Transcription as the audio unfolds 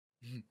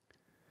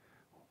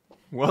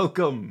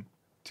Welcome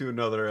to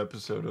another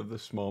episode of the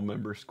Small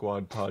Member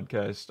Squad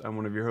podcast. I'm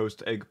one of your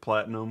hosts, Egg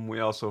Platinum. We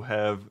also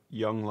have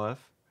Young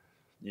Lef.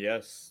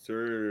 Yes,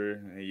 sir.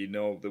 You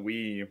know that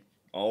we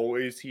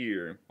always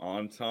here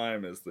on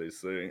time, as they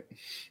say.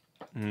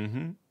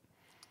 Mm-hmm.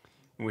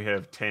 We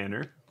have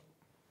Tanner.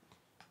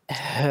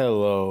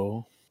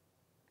 Hello.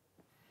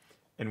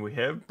 And we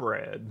have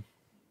Brad.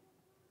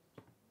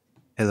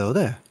 Hello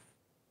there.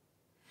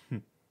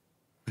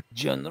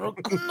 General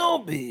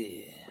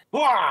Kenobi.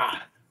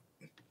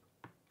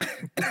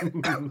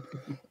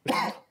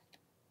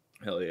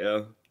 Hell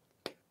yeah.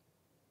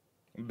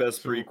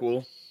 Best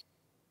prequel.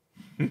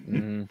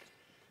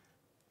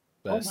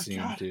 Best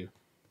scene too.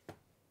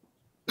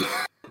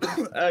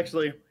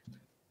 Actually,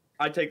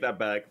 I take that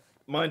back.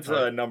 Mine's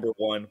number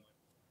one.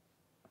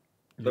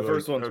 The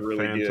first one's really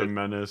Phantom good.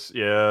 Menace.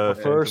 Yeah. The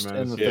first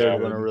and the yeah.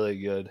 third one are really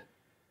good.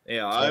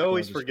 Yeah, Second I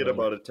always one's just forget filler.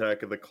 about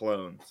Attack of the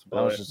Clones.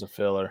 That was But just a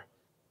filler.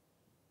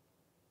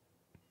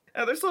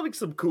 yeah, there's like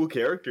some cool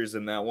characters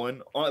in that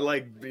one.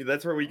 Like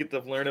that's where we get to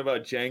learn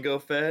about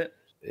Jango Fett.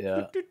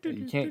 Yeah,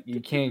 you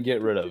can't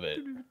get rid of it,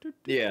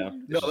 Yeah,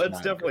 no, It's that's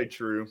not definitely good.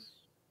 true.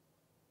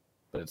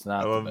 but it's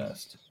not I the love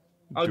best.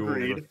 Duel of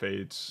the Agreed.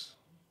 Fates.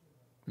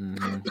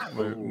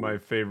 Mhm. My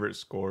favorite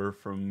score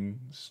from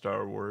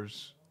Star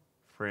Wars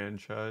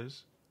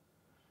franchise.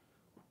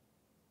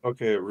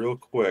 Okay, real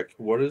quick,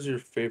 what is your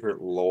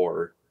favorite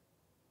lore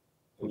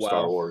from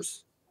Star Wow.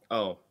 Wars?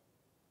 Oh,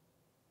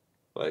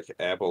 Like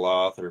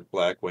Abeloth or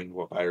Blackwing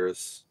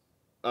Virus?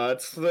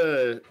 it's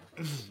the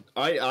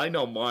I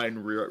know mine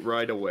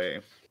right away,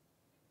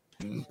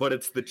 but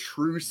it's the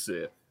true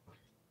Sith.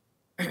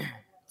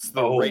 It's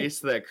the Oh. race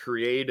that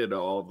created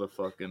all the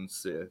fucking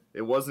Sith.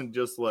 It wasn't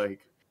just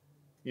like,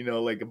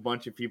 like a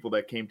bunch of people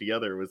that came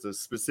together. It was a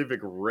specific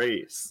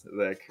race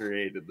that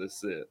created the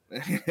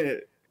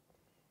Sith.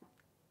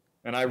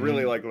 And I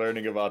really like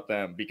learning about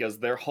them because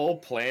their whole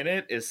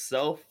planet is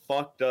so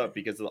fucked up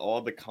because of all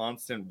the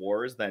constant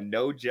wars that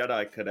no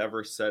Jedi could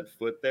ever set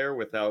foot there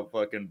without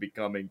fucking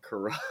becoming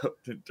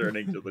corrupt and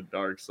turning to the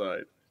dark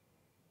side.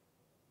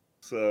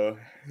 So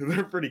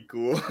they're pretty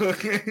cool.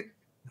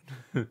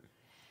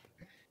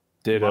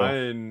 Ditto.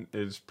 Mine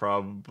is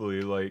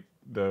probably like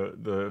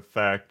the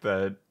fact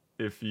that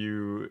if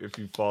you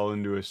fall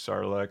into a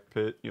Sarlacc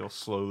pit, you'll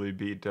slowly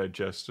be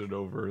digested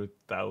over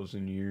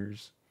 1,000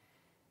 years.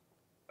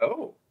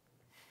 Oh,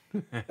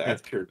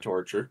 that's pure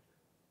torture.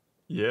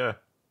 Yeah.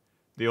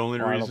 The only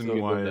Well, I don't reason think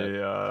it why would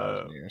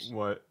that 1,000 years.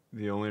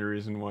 the only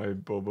reason why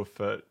Boba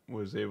Fett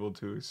was able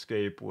to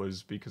escape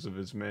was because of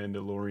his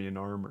Mandalorian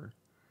armor.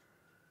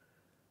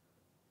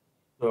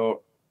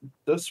 So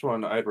this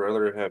one I'd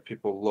rather have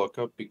people look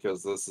up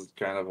because this is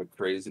kind of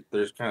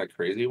there's kind of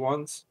crazy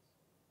ones.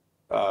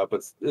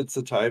 But it's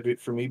a tie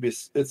for me.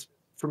 It's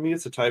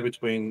a tie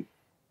between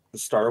the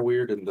Star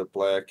Weird and the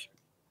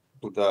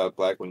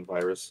Blackwing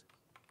Virus.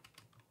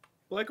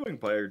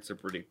 Blackwing Pirates are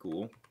pretty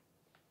cool.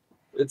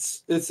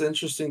 It's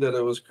interesting that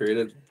it was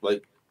created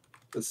like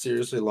a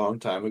seriously long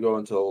time ago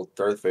until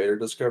Darth Vader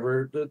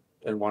discovered it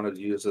and wanted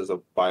to use it as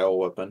a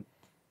bioweapon,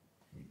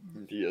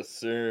 Yes,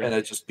 sir. and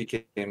it just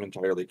became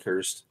entirely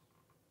cursed.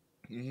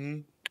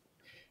 Mm-hmm.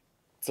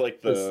 It's like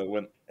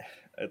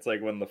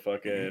when the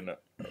fucking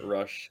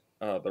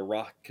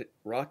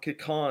Rocket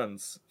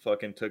Cons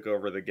fucking took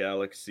over the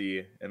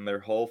galaxy, and their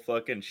whole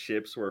fucking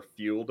ships were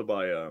fueled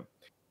by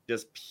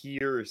just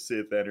pure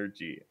Sith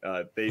energy.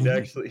 They'd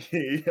actually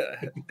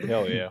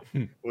Hell yeah.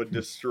 would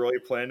destroy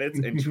planets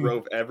and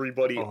drove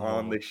everybody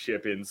on Oh. the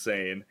ship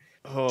insane.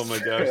 Oh my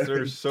gosh,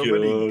 there's so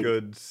many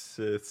good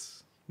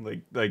Siths,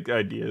 like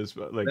ideas,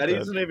 but like That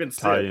isn't even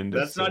tie Sith. into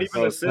That's not Sith.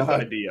 even a it's Sith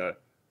not. idea.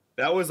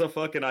 That was a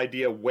fucking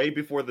idea way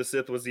before the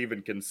Sith was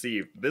even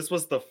conceived. This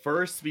was the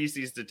first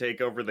species to take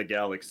over the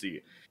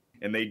galaxy,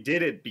 and they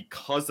did it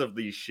because of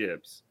these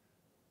ships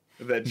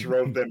that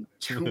drove them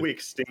to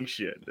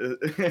extinction.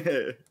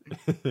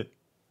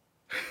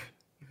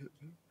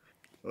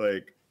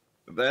 Like,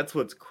 that's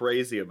what's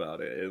crazy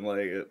about it. And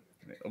like,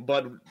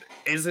 but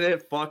isn't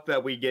it fucked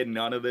that we get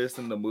none of this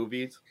in the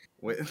movies?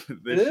 This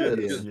It shit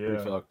is. just- Pretty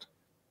Yeah. fucked.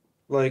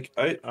 Like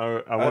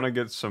I want to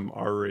get some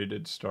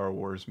R-rated Star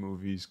Wars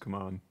movies. Come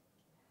on.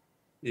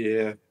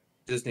 yeah,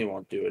 Disney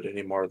won't do it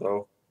anymore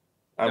though.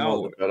 I'm No,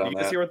 willing to bet on you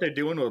guys that. hear what they're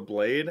doing with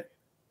Blade?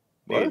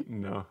 What? Dude,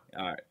 No.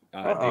 all right,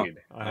 Uh-uh.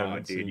 dude. I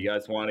haven't Dude, seen. you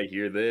guys want to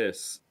hear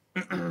this?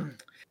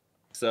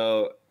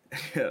 So,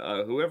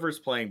 whoever's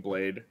playing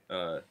Blade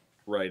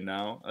right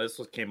now,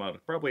 came out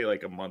probably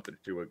like a month or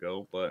two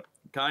ago, but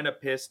kind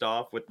of pissed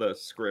off with the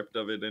script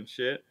of it and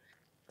shit.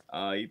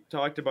 He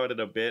talked about it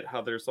a bit,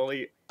 how there's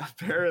only,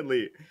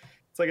 apparently,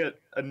 it's like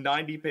a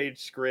 90-page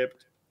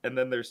script, and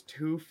then there's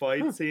 2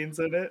 fight scenes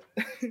in it.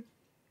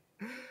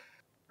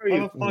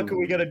 How the fuck are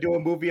we gonna do a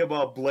movie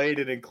about Blade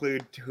and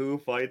include 2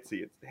 fight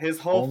scenes? His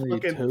whole Only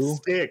fucking 2?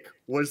 stick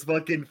was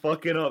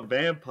fucking up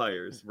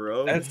vampires,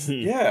 bro. That's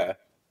yeah.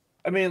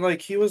 I mean,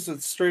 like he was a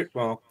straight.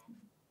 Well,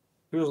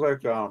 he was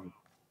like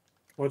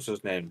what's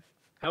his name?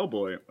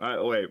 Hellboy.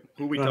 Wait,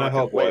 who we No, not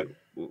talking? Hellboy.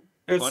 Wait,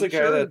 It's the guy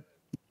Punisher? that.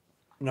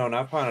 No,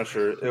 not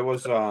Punisher. It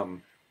was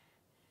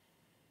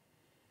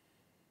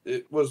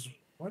it was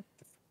what?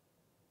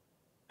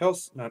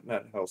 Not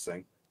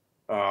Helsing.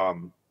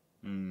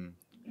 Mm.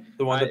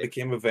 The one that I-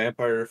 became a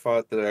vampire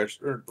fought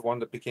or the one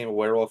that became a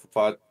werewolf and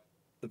fought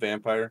the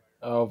vampire.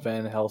 Oh,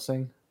 Van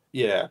Helsing.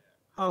 Yeah.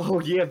 Oh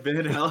yeah,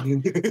 Van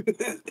Helsing.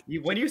 Yeah,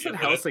 When you said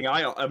Helsing,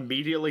 I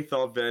immediately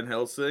thought Van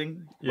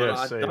Helsing.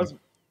 Yeah, But same.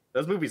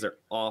 those movies are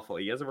awful.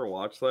 You guys ever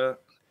watch that?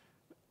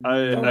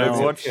 I No.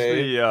 watched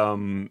Okay.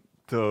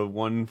 the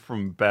one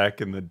from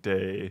back in the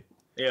day.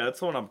 Yeah,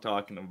 that's what I'm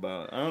talking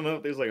about. I don't know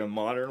if there's like a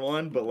modern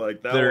one, but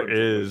like that There one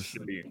is.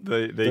 should be.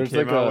 They There's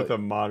came like out a- with a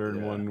modern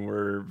yeah. one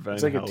where Van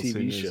It's like a Helsing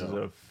TV is show.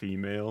 a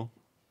female.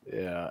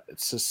 Yeah,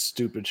 it's a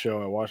stupid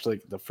show. I watched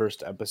like the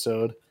first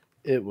episode.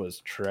 It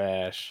was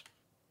trash.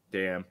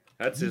 Damn,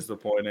 that's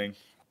disappointing.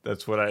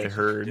 That's what I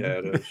heard.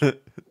 Yeah,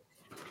 it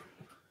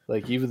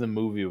Like even the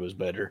movie was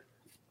better.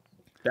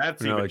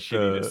 That's You know, even like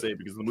shitty to the- say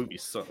because the movie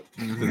sucked.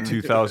 The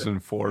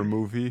 2004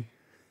 movie.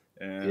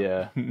 And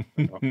Yeah,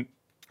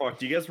 fuck,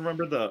 do you guys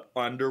remember the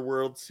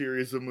Underworld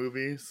series of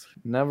movies?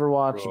 never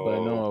watched, but I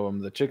Bro. know of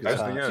them. The chick is I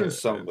hot. think I've seen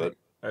some of it.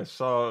 I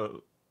saw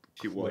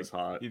She was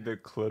hot. the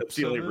clips. That's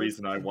the only of it,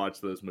 reason I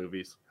watched those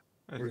movies.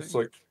 I It's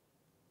think.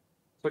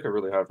 like a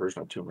really hot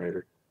version of Tomb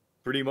Raider.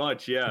 Pretty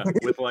much, yeah.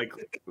 With like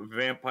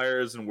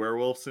vampires and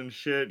werewolves and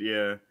shit,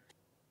 yeah.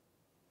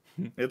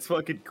 It's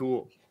fucking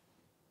cool.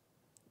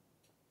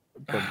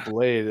 But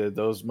Blade,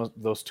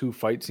 those two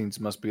fight scenes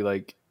must be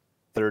like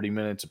 30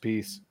 minutes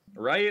apiece.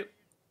 Right?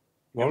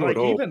 One And, would like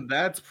hope. even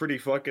that's pretty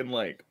fucking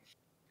like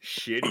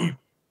shitty.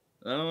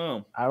 I don't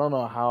know. I don't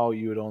know how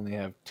you would only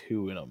have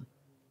two in them.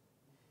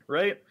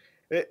 Right?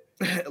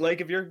 Like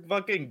if you're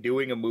fucking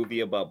doing a movie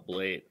about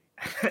Blade,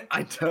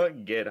 I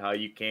don't get how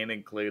you can't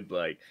include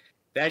like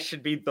that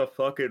should be the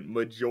fucking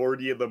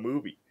majority of the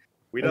movie.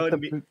 We Like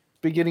don't the need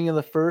beginning of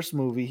the first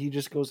movie, he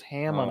just goes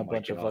ham on Oh a my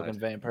bunch of God. fucking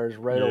vampires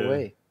right Yeah.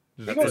 away.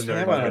 He Just goes in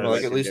ham there on it going,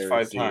 like at least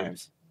Legendary 5 scene.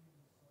 times.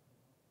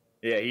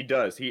 Yeah, he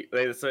does.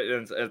 They say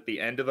it's at the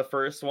end of the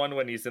first one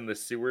when he's in the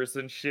sewers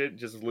and shit,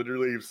 just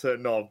literally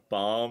setting off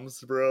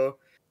bombs, bro.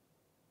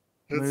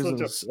 He was It's in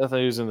such a the- I thought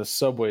he was in the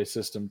subway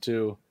system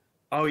too.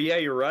 Oh yeah,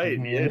 you're right.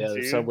 Mhm. Yeah, Yeah, the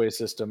dude. subway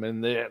system,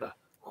 and they had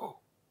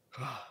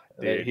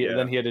Dude, yeah.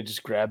 then he had to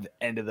just grab the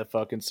end of the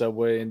fucking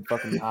subway and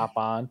fucking hop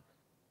on.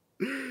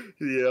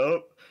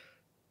 Yep,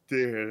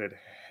 dude.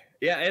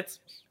 Yeah,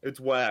 it's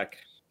whack,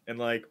 and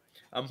like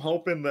I'm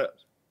hoping that,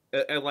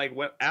 and like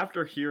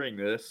after hearing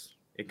this,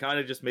 it kind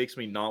of just makes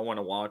me not want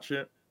to watch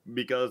it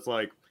because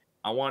like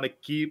I want to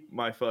keep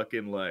my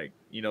fucking like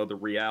the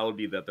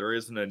reality that there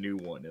isn't a new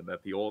one and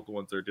that the old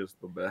ones are just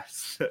the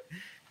best.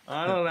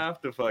 I don't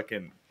have to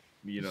fucking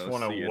just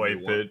want see a to new wipe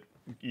one. it.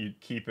 You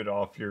keep it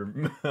off your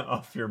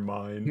off your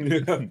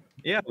mind.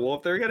 Yeah, well,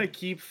 if they're gonna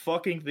keep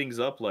fucking things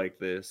up like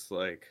this,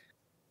 like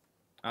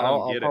I I'll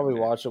don't get probably it.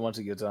 man. watch it once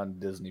it gets on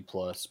Disney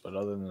Plus, but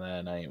other than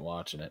that, I ain't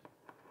watching it.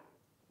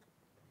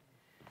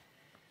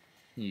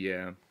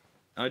 Yeah,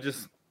 I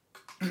just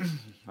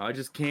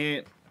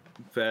can't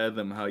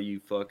fathom how you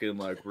fucking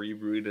like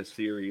reboot a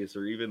series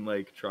or even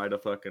like try to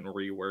fucking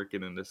rework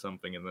it into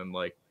something and then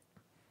like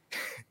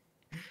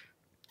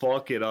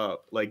fuck it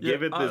up. Like Yeah,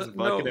 give it this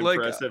no, fucking like,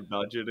 impressive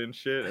budget and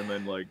shit, and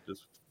then like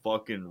just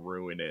fucking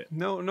ruin it.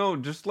 No,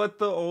 just let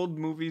the old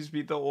movies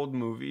be the old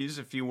movies.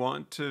 If you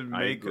want to I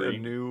make a agree.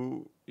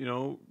 new,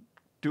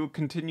 do a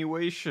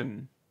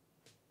continuation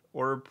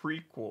or a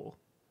prequel.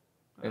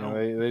 I You know,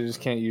 don't- they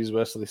just can't use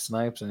Wesley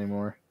Snipes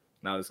anymore,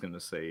 I was gonna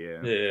say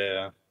yeah.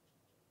 Yeah.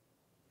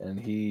 and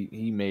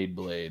he made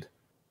Blade.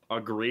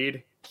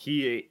 Agreed.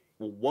 He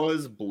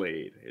was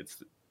Blade.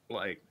 It's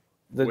like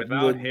The,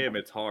 without the him,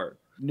 it's hard.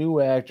 new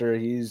actor,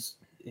 he's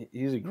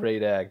a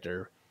great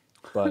actor,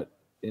 but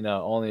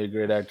only a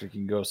great actor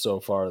can go so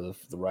far. The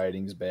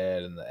writing's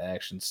bad and the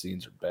action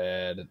scenes are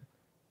bad. And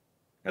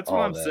That's what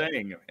all I'm that.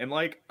 saying. And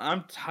like,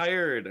 I'm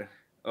tired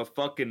of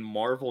fucking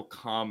Marvel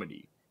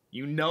comedy.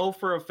 You know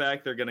for a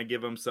fact they're gonna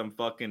give him some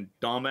fucking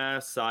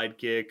dumbass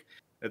sidekick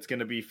that's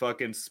gonna be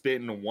fucking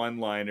spitting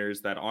one-liners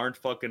that aren't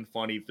fucking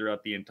funny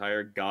throughout the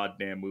entire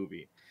goddamn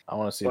movie. I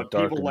want to see But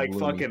dark people and like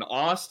gloomy. fucking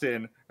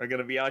Austin are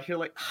gonna be out here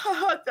like,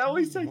 haha, that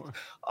was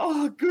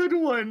a good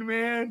one,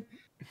 man.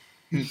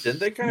 Didn't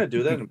they kind of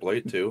do that in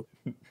Blade too?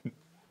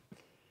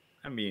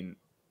 I mean,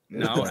 It's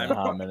no, been a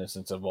hot minute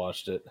since I've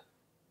watched it.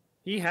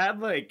 he had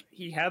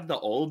the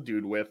old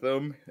dude with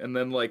him, and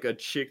then like a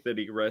chick that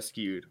he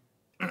rescued.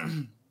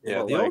 Yeah,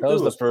 Well, the like- old That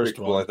was dude the pretty first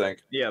cool, one. I think.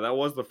 Yeah, that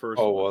was the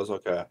first. Oh, it one. was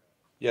okay.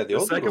 Yeah, the The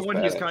old dude second was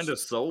one, he's badass. kind of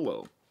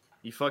solo.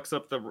 He fucks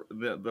up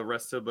the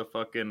rest of the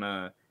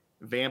fucking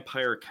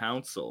vampire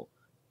council.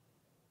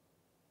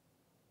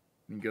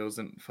 And goes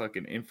and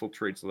fucking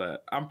infiltrates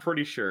that. I'm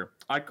pretty sure.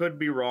 I could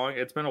be wrong.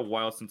 It's been a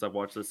while since I've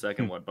watched the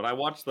second one, but I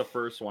watched the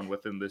first one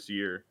within this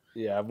year.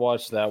 Yeah, I've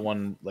watched that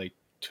one like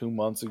 2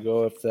 months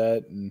ago, if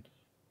that, and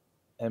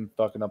him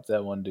fucking up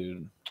that one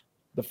dude.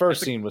 The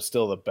first scene was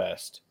still the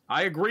best.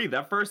 I agree.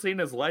 That first scene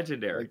is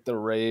legendary. Like the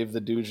rave,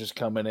 the dude's just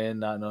coming in,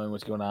 not knowing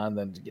what's going on,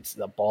 then gets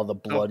all the The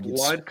blood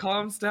blood, gets,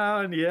 calms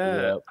down.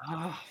 Yeah. Yep.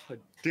 Oh,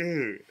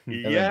 dude.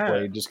 and then Yeah.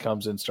 Blade just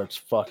comes in, starts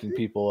fucking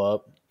people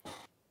up.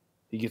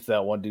 he gets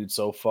that one dude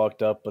so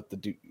fucked up, but the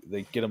dude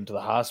they get him to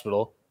the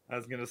hospital. I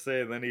was gonna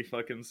say, then he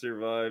fucking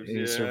survives. And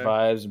Yeah. he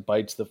survives and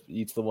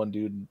eats the one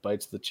dude and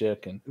bites the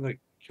chick, and Like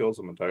kills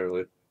him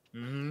entirely.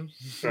 Mm-hmm.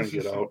 Trying to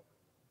get out.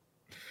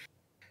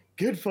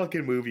 Good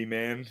fucking movie,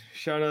 man.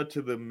 Shout out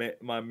to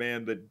my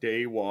man, the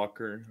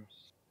Daywalker.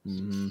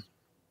 mhm.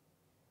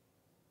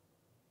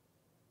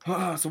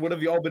 So what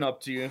have y'all been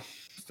up to?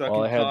 Stuck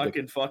Well, I in had cock the-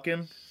 and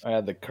fucking? I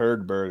had the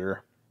curd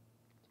burger.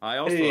 I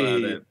also had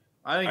Hey, it.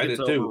 I think I it's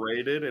did too.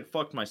 overrated. It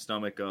fucked my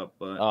stomach up,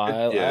 but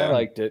I Yeah.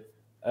 liked it.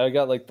 I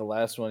got like the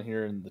last one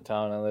here in the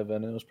town I live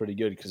in. It was pretty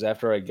good because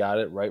after I got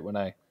it, right when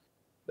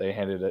they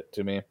handed it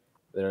to me,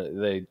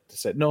 they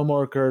said no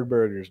more curd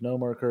burgers, no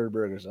more curd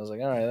burgers. I was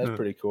like, all right, that's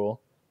pretty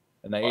cool.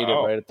 And I ate it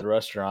Wow. right at the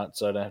restaurant,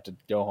 so I didn't have to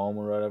go home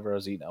or whatever. I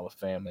was eating out with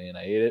family, and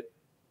I ate it.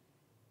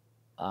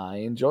 I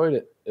enjoyed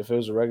it. If it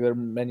was a regular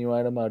menu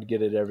item, I'd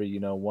get it every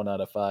 1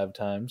 out of 5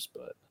 times.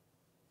 But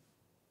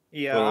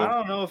yeah, Well- I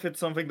don't know if it's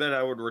something that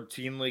I would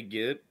routinely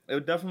get. It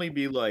would definitely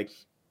be like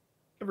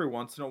every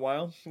once in a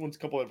while, once a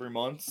couple every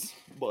months.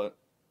 But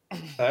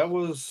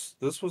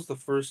This was the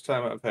first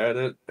time I've had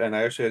it, and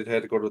I actually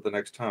had to go to the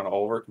next town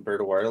over compared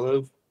to where I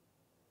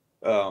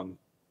live.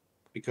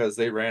 Because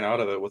they ran out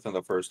of it within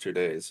the first 2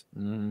 days,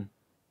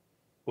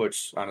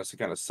 which honestly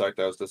kind of sucked.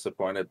 I was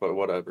disappointed, but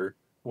whatever.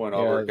 Went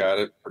over, Yeah. got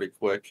it pretty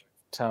quick.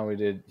 town we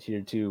did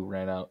here too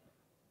ran out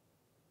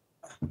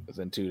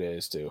within 2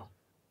 days too.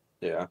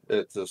 Yeah,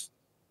 it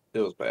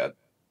was bad.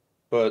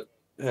 But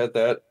had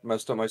that,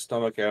 messed up my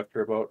stomach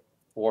after about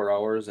 4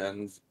 hours,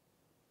 and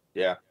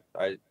yeah,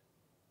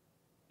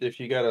 if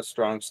you got a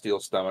strong steel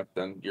stomach,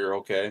 then you're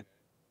okay.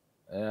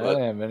 And I But-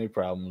 didn't have any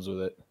problems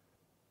with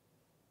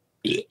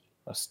it.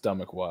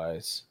 Stomach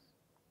wise.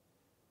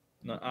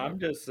 no, I'm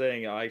just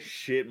saying I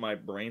shit my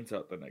brains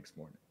out the next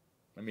morning.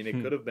 I mean,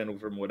 it could have been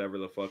from whatever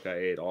the fuck I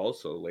ate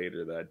also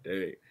later that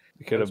day.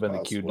 It could have That's been the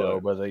possible.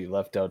 Qdoba that you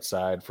left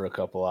outside for a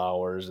couple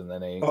hours and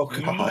then ate. Oh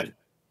God.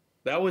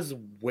 That was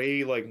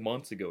way like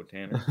months ago,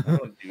 Tanner. I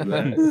don't do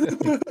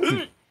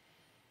that.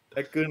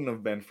 That couldn't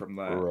have been from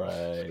that.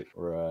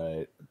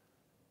 Right.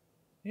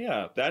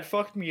 Yeah, that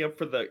fucked me up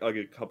for like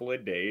a couple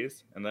of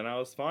days, and then I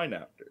was fine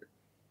after.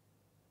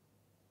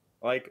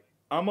 Like,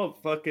 I'm a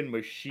fucking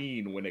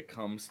machine when it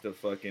comes to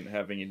fucking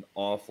having an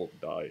awful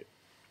diet.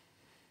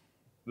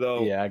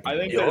 Though, Yeah, I I can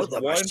think You're there's the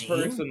one machine?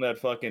 person that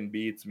fucking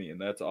beats me, and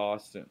that's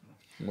Austin.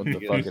 With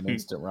the fucking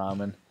instant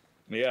ramen.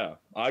 Yeah,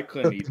 I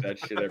couldn't eat that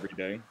shit every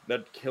day.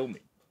 That'd kill me.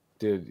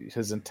 Dude,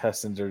 his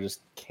intestines are just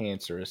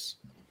cancerous.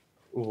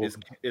 Ooh.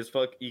 Is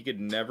fuck. He could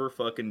never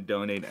fucking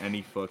donate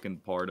any fucking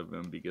part of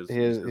him because He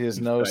has- he's he has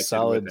no infected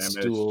solid with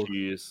stool.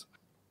 MSGs.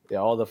 Yeah,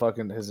 all the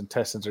fucking his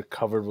intestines are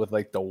covered with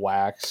like the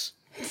wax.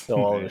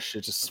 So all of his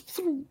shit just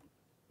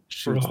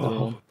shoots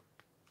through him.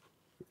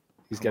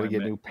 He's got to my get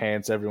man. new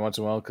pants every once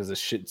in a while because the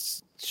shit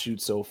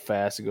shoots so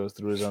fast it goes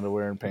through his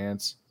underwear and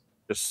pants.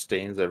 Just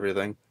stains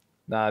everything.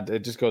 Nah, it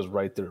just goes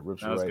right through. It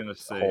rips I was right gonna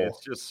say hole.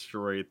 it's just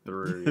straight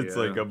through. It's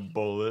like a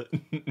bullet.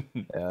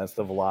 Yeah, that's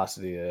the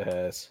velocity it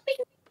has.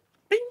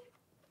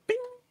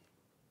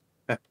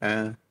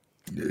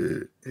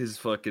 His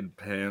fucking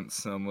pants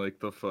sound like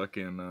the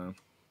fucking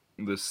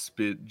the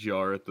spit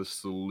jar at the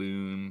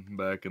saloon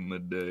back in the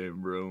day,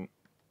 bro.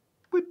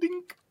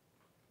 Ba-dink.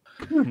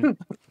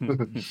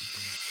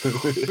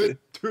 Spit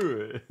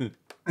to it.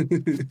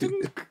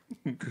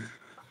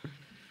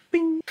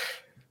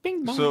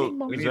 So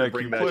We need to Zach,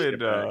 bring you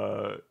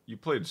that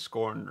shit played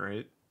Scorn,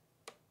 right?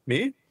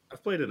 Me?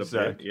 I've played it a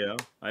Zach. bit, yeah.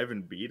 I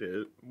haven't beat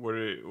it. What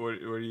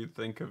do you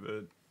think of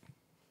it?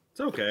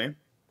 It's okay.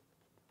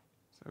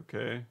 It's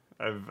okay.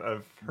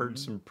 I've heard Mhm.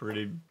 some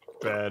pretty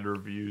bad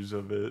reviews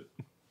of it.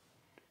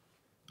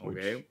 which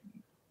Okay.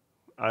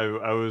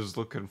 I was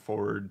looking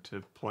forward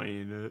to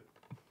playing it.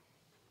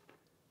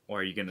 Or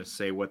are you gonna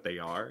say what they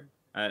are?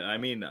 I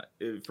mean,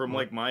 from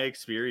like my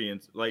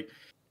experience, like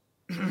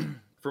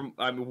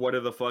what are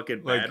the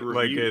fucking Like bad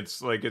like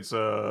reviews? it's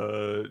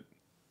the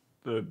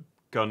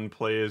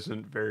gunplay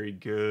isn't very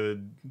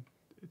good.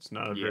 It's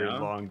not a very Yeah.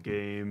 long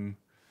game.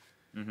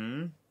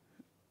 Mm-hmm.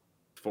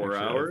 4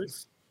 Actually,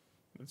 hours.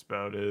 That's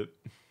about it.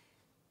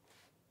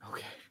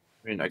 Okay.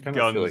 I mean, I kind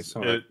of feel like Guns,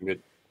 some of that can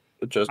get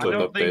adjusted I with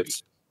don't think-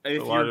 updates.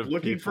 If lot you're of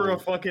looking for a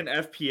people- fucking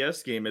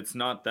FPS game, it's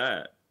not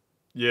that.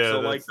 Yeah,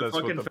 So that's, like the that's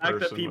what fucking the fact that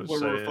person people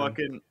was were saying.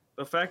 fucking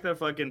the fact that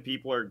fucking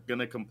people are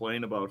gonna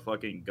complain about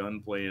fucking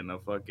gunplay and a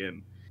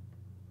fucking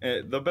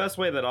the best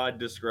way that I'd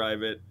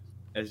describe it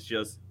is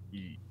just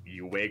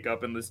you wake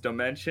up in this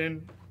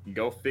dimension, you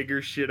go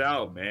figure shit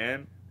out,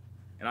 man.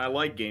 And I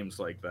like games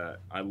like that.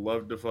 I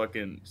love to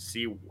fucking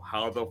see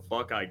how the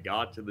fuck I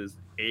got to this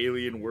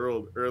alien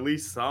world, or at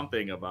least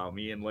something about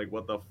me and like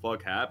what the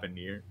fuck happened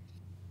here.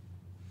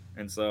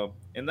 And so,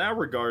 in that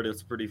regard,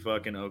 it's pretty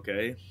fucking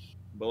okay.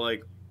 But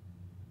like,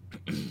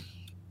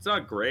 it's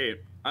not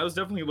great. I was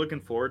definitely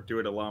looking forward to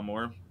it a lot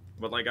more.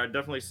 But like, I'd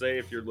definitely say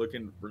if you're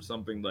looking for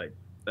something like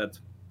that's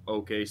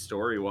okay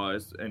story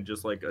wise and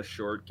just like a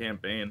short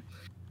campaign,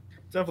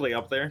 it's definitely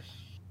up there.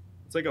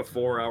 It's like a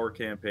 4-hour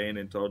campaign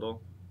in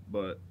total.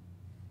 But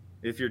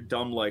if you're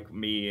dumb like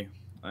me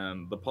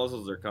and the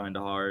puzzles are kind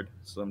of hard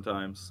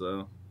sometimes.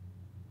 So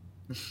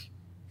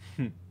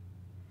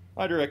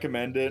I'd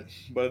recommend it,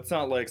 but it's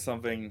not like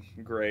something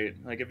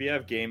great. Like if you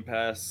have Game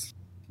Pass,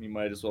 you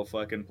might as well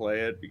fucking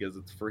play it because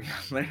it's free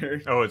on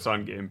there. Oh, it's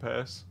on Game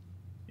Pass.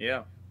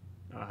 Yeah.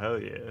 Oh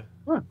hell yeah!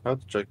 Huh, I'll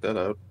have to check that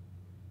out.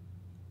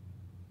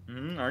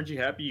 Aren't you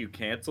happy you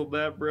canceled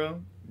that,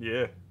 bro?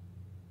 Yeah.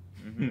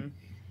 Mm-hmm.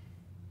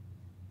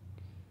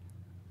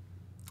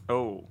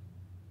 Oh,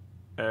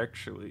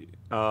 actually,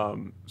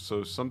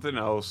 so something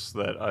else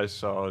that I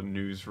saw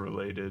news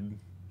related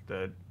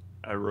that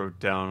I wrote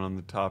down on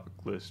the topic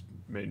list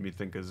made me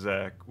think of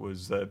Zach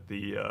was that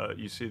the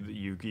you see the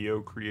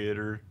Yu-Gi-Oh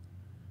creator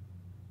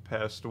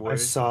passed away. I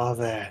saw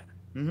that.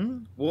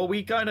 Well,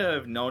 we kind of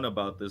have known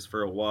about this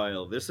for a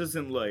while. This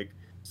isn't like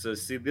so.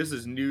 See, this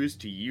is news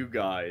to you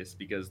guys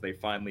because they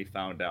finally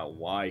found out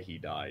why he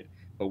died.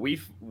 But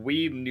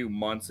we knew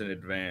months in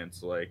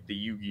advance, like the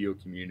Yu-Gi-Oh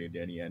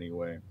community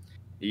anyway.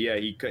 Yeah,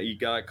 he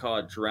got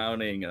caught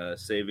drowning,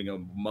 saving a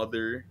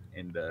mother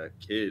and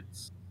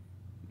kids.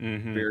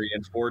 Mm-hmm. Very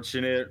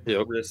unfortunate.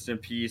 Yep. Rest in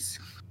peace,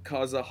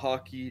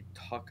 Kazuhaki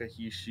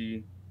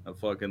Takahashi, a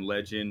fucking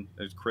legend.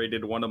 Has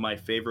created one of my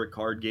favorite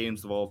card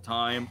games of all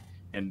time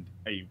and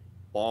a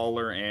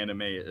baller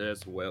anime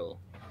as well.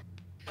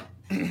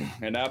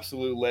 An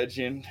absolute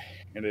legend,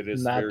 and it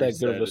is Not very that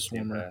good of sad a to see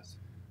swimmer. pass.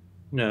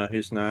 No,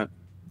 he's not.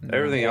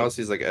 Everything else,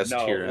 he's like S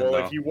No, tier. well,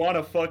 though. if you want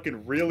to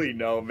fucking really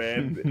know,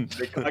 man,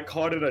 they got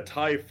caught in a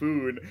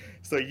typhoon.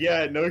 So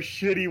yeah, no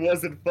shit, he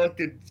wasn't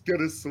fucking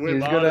gonna swim.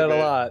 He's out good of at a it.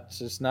 lot, it's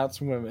just not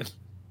swimming.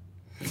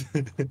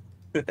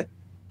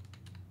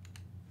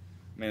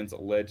 Man's a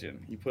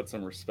legend. He put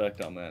some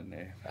respect on that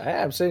name.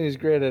 I'm saying he's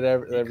great at He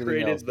everything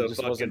created else. the He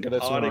just wasn't fucking good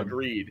at Pot of swimming.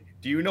 Greed.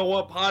 Do you know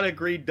what Pot of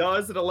Greed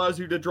does? It allows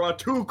you to draw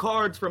 2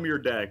 cards from your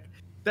deck.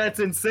 That's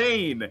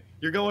insane.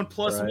 You're going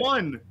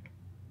Right.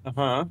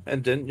 +1.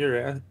 And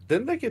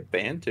didn't they get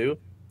banned too?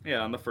 Yeah,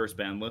 on the first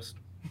ban list.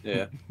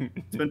 Yeah.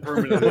 It's been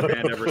permanently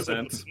banned ever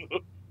since.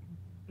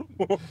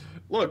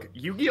 Look,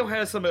 Yu-Gi-Oh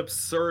has some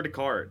absurd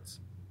cards.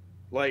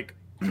 Like,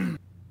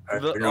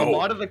 a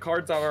lot of the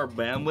cards on our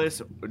ban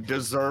list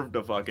deserve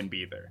to fucking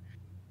be there.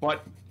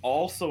 But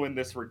also in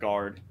this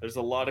regard, there's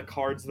a lot of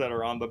cards that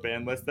are on the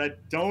ban list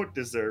that don't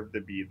deserve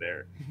to be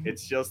there.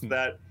 It's just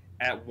that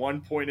at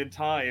one point in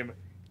time,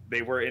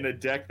 they were in a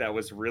deck that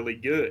was really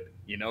good.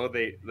 You know,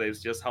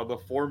 that's just how the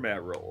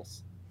format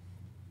rolls.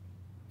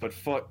 But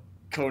fuck,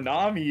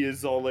 Konami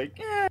is all like,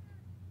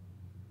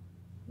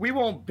 we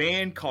won't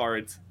ban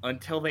cards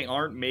until they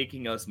aren't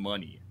making us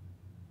money.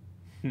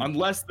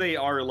 Unless they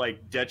are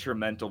like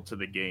detrimental to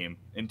the game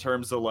in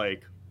terms of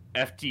like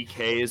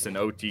FTKs and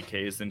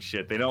OTKs and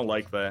shit. They don't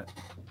like that.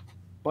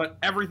 But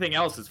everything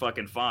else is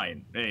fucking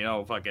fine. You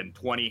know, fucking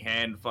 20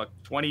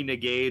 20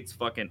 negates,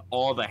 fucking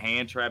all the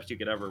hand traps you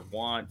could ever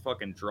want,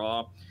 fucking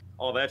draw.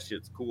 All that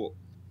shit's cool.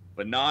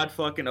 But not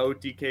fucking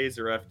OTKs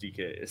or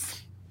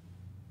FTKs.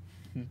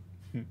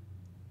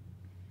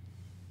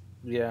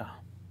 Yeah.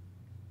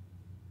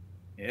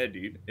 Yeah,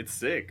 dude, it's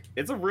sick.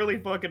 It's a really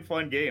fucking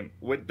fun game.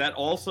 That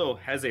also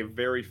has a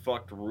very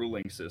fucked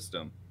ruling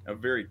system, a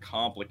very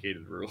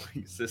complicated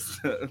ruling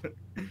system.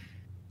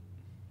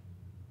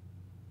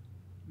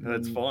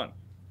 That's fun.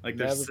 Like,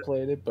 Never there's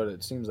played it, but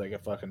it seems like a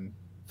fucking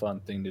fun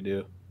thing to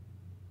do.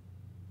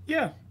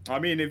 yeah. I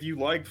mean, if you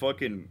like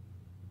fucking,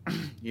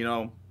 you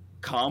know,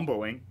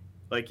 comboing,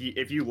 like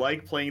if you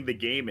like playing the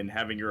game and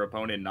having your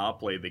opponent not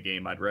play the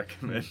game, I'd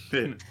recommend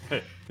it.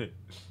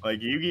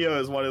 Like Yu-Gi-Oh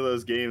is one of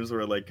those games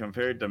where, like,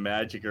 compared to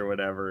Magic or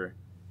whatever,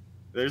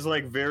 there's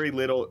like very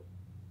little.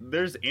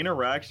 There's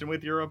interaction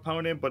with your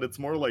opponent, but it's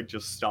more like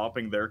just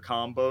stopping their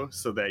combo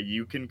so that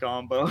you can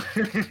combo.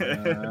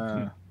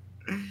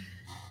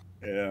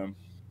 Yeah.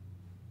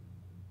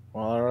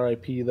 Well,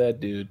 R.I.P. that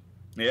dude.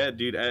 Yeah,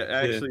 dude.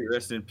 Actually,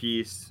 rest in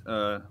peace.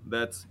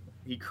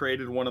 He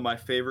created one of my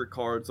favorite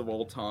cards of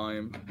all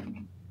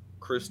time,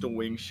 Crystal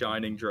Wing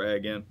Shining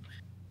Dragon.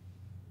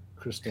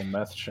 Crystal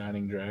Meth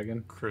Shining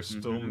Dragon.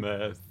 Crystal Mhm.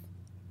 meth.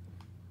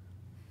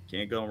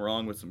 Can't go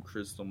wrong with some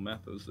crystal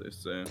meth, as they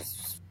say.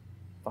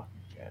 Fucking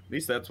shit. At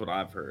least that's what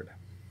I've heard.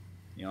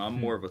 You know, I'm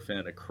more of a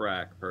fan of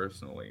crack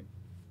personally.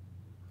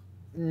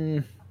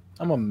 I'm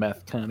a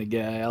meth kind of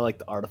guy. I like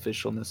the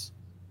artificialness.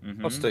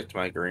 Mhm. I'll stick to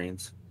my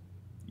greens.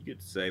 You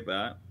could say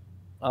that.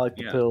 I like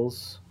the Yeah.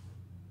 pills.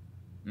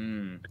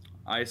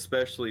 I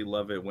especially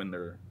love it when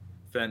they're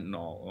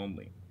fentanyl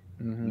only.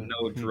 Hmm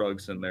No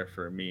drugs in there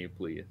for me,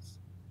 please.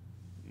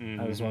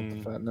 I just want the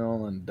Mhm.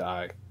 fentanyl and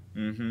die.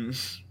 Mm-hmm.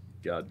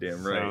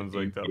 Goddamn right. Sounds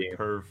like the Yeah.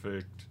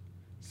 perfect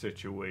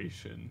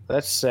situation.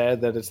 That's sad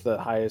that it's the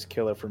highest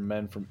killer for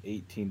men from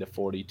 18 to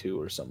 42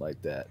 or something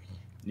like that.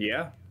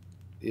 Yeah.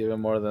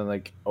 Even more than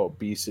like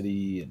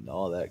obesity and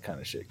all that kind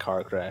of shit.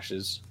 Car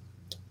crashes.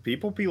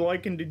 People be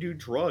liking to do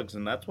drugs,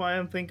 and that's why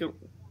I'm thinking,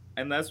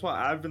 and that's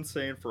why I've been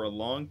saying for a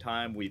long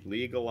time we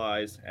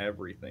legalize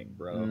everything,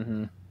 bro.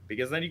 Hmm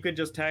Because then you could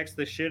just tax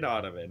the shit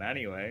out of it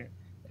anyway.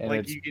 And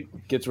Like it you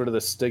could. gets rid of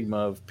the stigma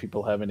of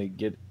people having to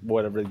get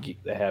whatever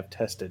they have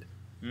tested.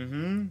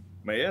 Mm-hmm.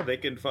 But yeah, they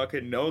can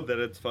fucking know that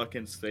it's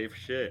fucking safe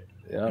shit.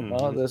 Yeah,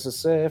 oh, this is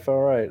safe.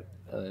 All right,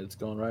 it's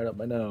going right up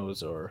my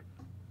nose, or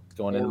it's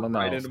going into Or my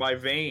right mouth. into my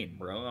vein,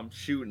 bro. I'm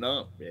shooting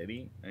up,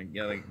 Eddie. I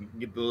gotta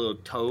get the little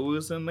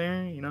toes in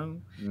there, you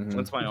know. Mhm.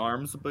 Once my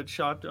arms a bit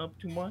shot up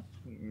too much,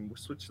 we'll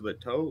switch to the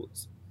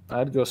toes.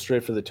 I'd go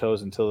straight for the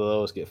toes until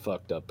those get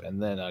fucked up,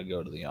 and then I'd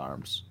go to the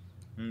arms.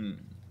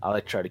 I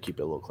like try to keep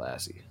it a little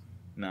classy.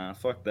 Nah,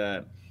 fuck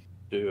that.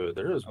 Dude,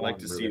 there is I one like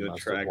to really see the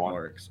messed up track one.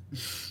 marks.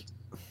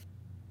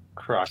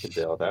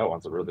 Crocodile. That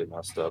one's really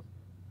messed up.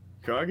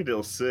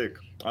 Crocodile's sick.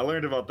 I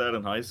learned about that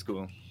in high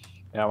school.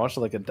 Yeah, I watched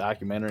like a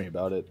documentary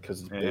about it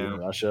because it's big in Yeah.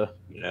 Russia.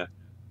 Yeah,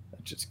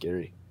 That's just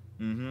scary.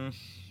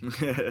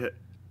 Mm-hmm.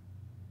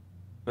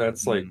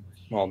 that's like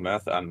small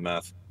meth on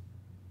meth.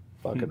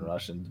 Fucking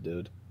Russians,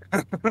 dude.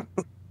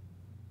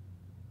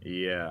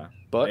 Yeah.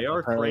 But They are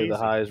apparently the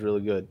crazy. high is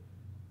really good,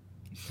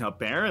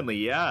 Apparently,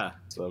 yeah.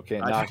 so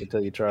can't I- knock it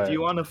till you try If it.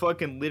 you want to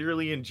fucking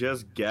literally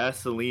ingest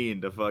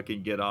gasoline to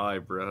fucking get high,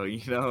 bro,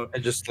 you know,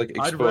 And just like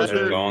I'd expose your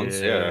rather- bones.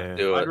 Yeah, Yeah.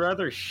 do I'd it.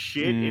 rather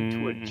shit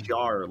into a Mm.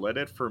 jar, let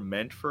it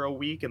ferment for a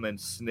week, and then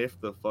sniff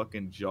the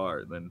fucking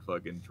jar than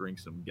fucking drink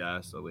some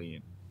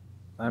gasoline.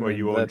 I Well, mean,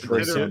 you won't that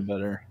drink does it? sound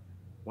better.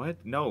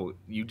 What? No,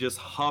 you just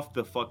huff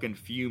the fucking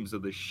fumes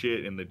of the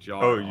shit in the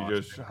jar. Oh, you Austin.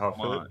 just huff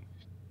Come it? on.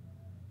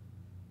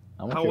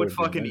 I'm How okay would with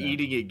doing fucking that.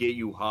 eating it get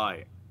you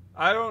high?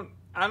 I don't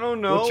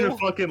know. What's your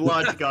fucking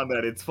logic on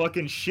that? It's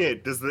fucking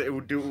shit.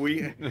 Do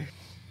we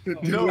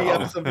No.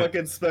 have some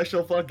fucking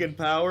special fucking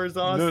powers,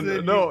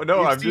 Austin? No, You've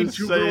I'm seen just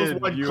Two Girls, saying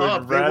One you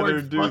Cup. would They weren't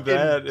rather do fucking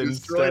that destroyed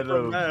instead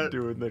from of that.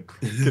 doing the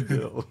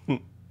crocodile.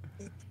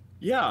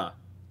 Yeah.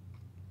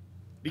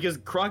 Because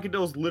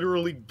crocodile's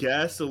literally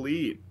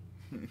gasoline.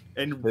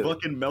 And It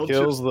fucking melts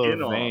Kills your the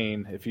skin off.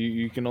 vein. If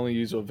you can only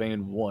use a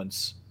vein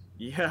once,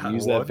 Yeah.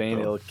 use that What vein,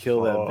 the it'll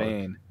kill that fuck?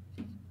 vein.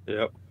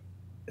 Yep.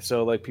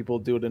 So like people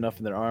do it enough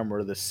in their arm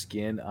where the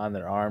skin on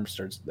their arm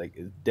starts like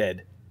is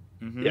dead,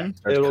 Mhm. Yeah.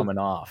 starts It'll- coming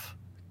off.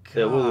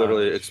 It will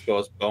literally Gosh.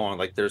 expose bone.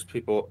 Like there's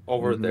people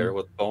over Mhm. there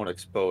with bone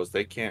exposed.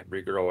 They can't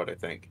regrow it. I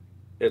think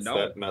it's No.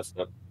 that messed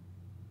up.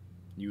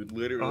 You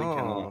literally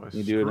cannot. Oh,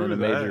 You do it in screw a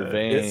major that.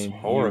 vein, It's you lose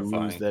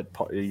horrifying. that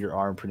part, your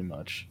arm pretty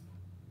much.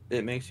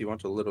 It makes you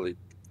want to literally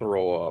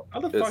throw up. How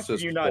the It's fuck did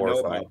just you not know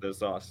horrifying. about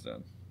this,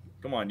 Austin?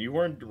 Come on, you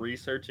weren't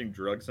researching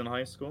drugs in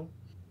high school?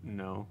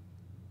 No.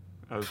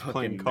 I was Fucking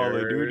playing Call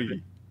of nerd.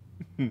 Duty.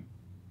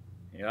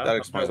 Yeah, That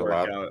explains a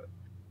lot.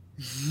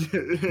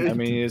 I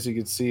mean, as you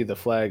can see, the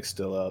flag's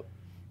still up.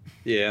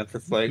 Yeah, the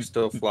flag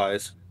still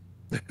flies.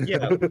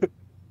 yeah,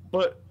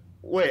 but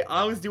wait,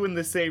 I was doing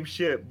the same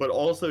shit, but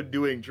also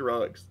doing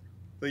drugs.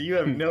 So you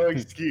have no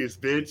excuse,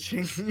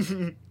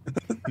 bitch.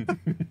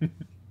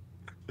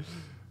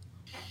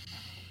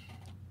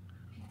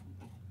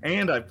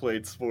 And I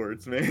played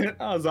sports, man.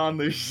 I was on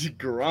this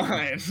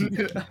grind.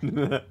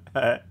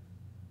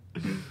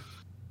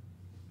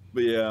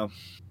 But yeah.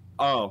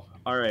 Oh,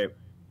 all right.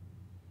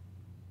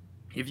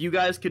 If you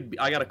guys could,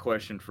 I got a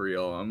question for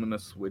y'all. I'm gonna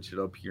switch it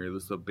up here.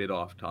 This is a bit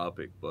off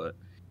topic, but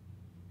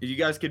if you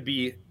guys could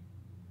be,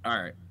 all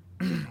right,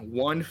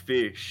 one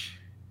fish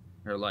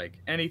or like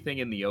anything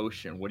in the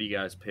ocean, what are you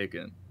guys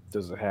picking?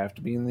 Does it have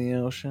to be in the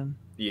ocean?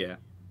 Yeah.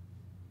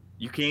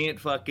 You can't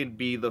fucking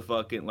be the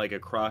fucking like a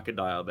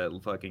crocodile that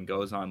fucking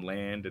goes on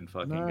land and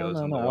fucking No, goes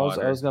no, in no. the I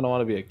water. was gonna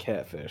want to be a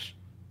catfish.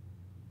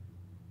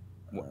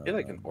 You're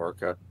like an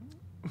orca.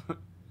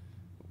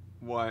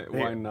 Why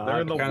Hey, not?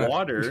 They're in the Kinda-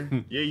 water.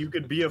 Yeah, you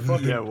could be a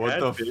fucking Yeah, what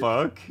catfish. the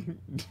fuck?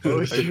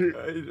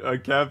 Oh, a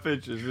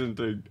catfish isn't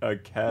a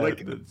cat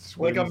Like- that swims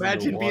Like in the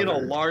imagine being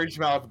a water.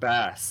 largemouth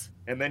bass,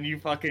 and then you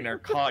fucking are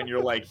caught, and you're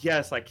like,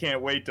 yes, I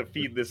can't wait to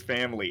feed this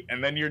family,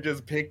 and then you're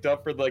just picked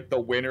up for like the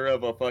winner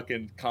of a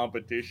fucking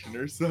competition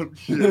or some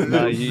shit.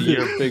 No,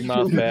 you're a big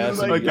mouth bass.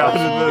 Like, and you out got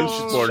of fish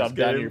the sports shoved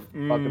down game.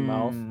 your fucking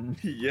mouth.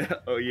 Yeah.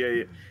 Oh yeah,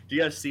 yeah. Do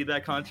you guys see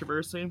that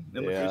controversy in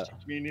the Yeah. fishing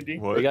community?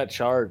 What? They got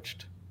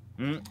charged.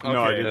 Mm, No,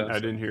 I okay. didn't. I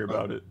didn't hear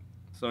about it.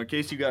 So in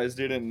case you guys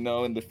didn't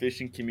know, in the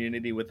fishing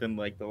community within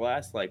like the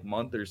last like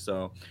month or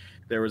so,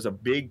 there was a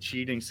big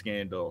cheating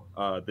scandal.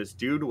 This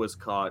dude was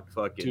caught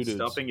fucking Two dudes.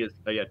 stuffing his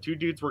two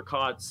dudes were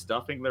caught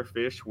stuffing their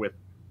fish with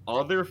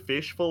other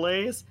fish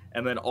fillets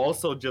and then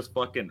also just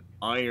fucking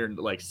iron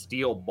like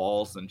steel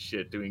balls and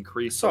shit to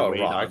increase Saw the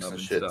weight on rocks them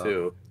and shit stuff.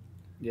 too.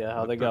 Yeah,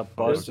 how What they the got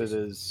fuck? busted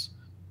is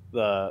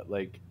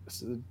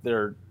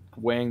they're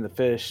weighing the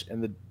fish,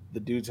 and the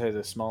dudes has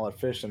a smaller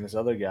fish than this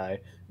other guy,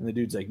 and the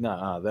dude's like,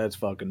 nah, that's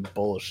fucking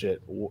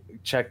bullshit.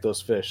 Check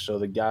those fish. So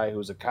the guy who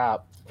was a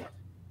cop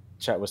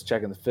was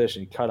checking the fish,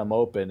 and he cut them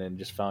open and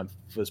just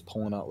was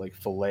pulling out like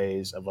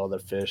fillets of other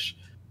fish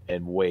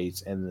and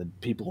weights, and the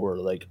people were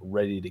like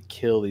ready to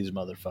kill these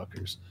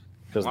motherfuckers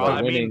because Well, the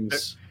I mean,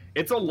 winnings.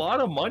 It's a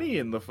lot of money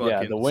in the fucking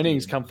Yeah, the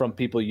winnings scene. come from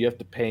people you have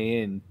to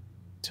pay in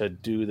to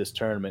do this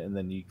tournament, and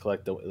then you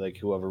collect the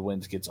whoever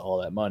wins gets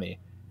all that money.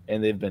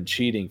 And they've been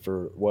cheating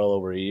for well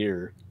over a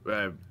year.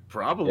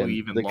 Probably And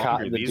even the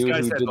longer. the These dude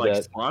guys who had did like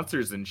that-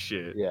 sponsors and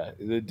shit. Yeah,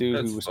 the dude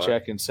That's who was fucked.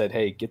 checking said,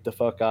 "Hey, get the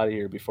fuck out of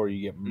here before you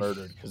get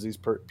murdered," because these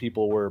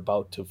people were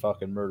about to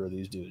fucking murder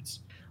these dudes.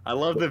 I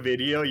love the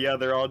video. Yeah,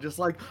 they're all just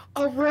like,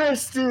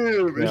 arrest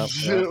him! Yeah, and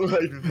shit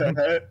like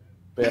that.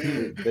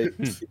 They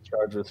get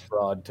charged with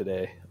fraud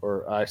today,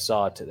 or I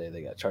saw it today.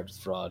 They got charged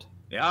with fraud.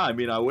 Yeah, I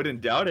mean, I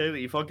wouldn't doubt it.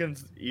 He fucking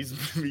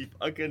he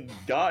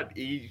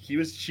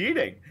was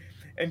cheating,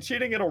 and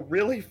cheating in a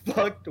really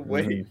fucked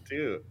way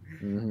too.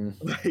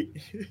 Mm-hmm.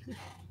 Like,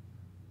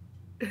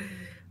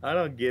 I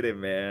don't get it,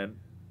 man.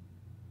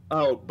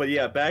 Oh, but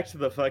yeah, back to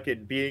the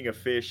fucking being a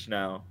fish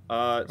now.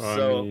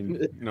 So I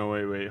mean, no,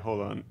 wait,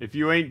 hold on. If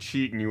you ain't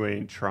cheating, you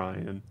ain't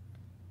trying.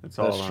 That's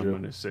all That's I'm true.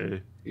 gonna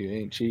say. You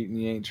ain't cheating,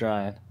 you ain't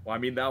trying. well, I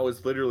mean, that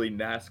was literally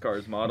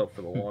NASCAR's motto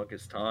for the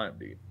longest time,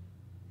 dude.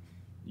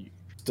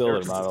 Still their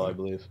There's- model, I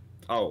believe.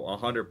 Oh,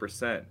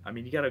 100%. I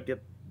mean, you gotta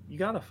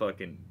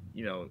fucking,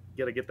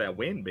 gotta get that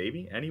win,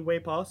 baby, any way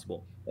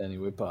possible. Any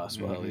way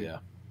possible, hell Mhm. yeah.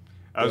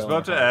 I was Yeah,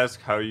 about to huh.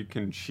 ask how you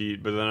can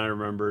cheat, but then I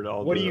remembered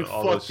all What the do you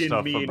all the fucking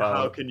stuff mean? about.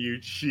 How can you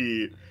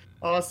cheat?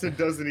 Austin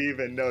doesn't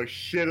even know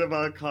shit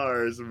about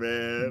cars,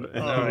 man. No,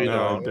 Oh, I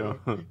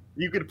don't.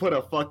 You could put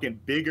a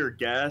fucking bigger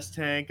gas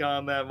tank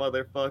on that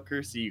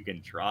motherfucker so you can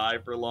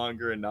drive for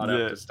longer and not Yeah.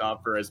 have to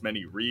stop for as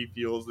many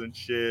refuels and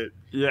shit.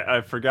 Yeah,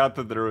 I forgot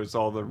that there was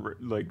all the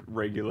like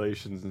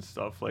regulations and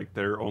stuff. Like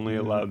they're only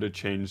Mhm. allowed to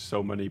change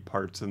so many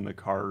parts in the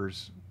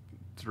cars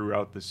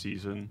throughout the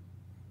season,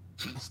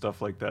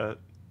 stuff like that.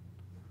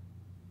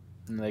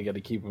 And they got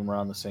to keep them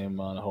around the same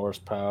amount of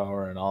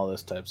horsepower and all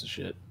this types of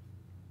shit.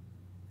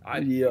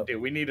 Yep.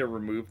 Dude, we need to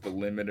remove the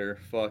limiter.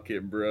 Fuck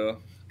it, bro.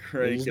 We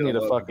Crank just it need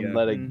to up fucking again.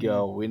 let it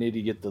go. We need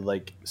to get the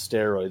like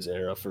steroids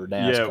era for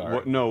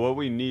NASCAR. Yeah, what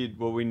we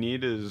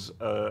need is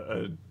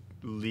a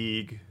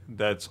league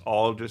that's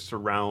all just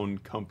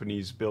around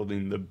companies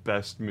building the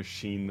best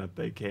machine that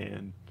they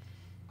can.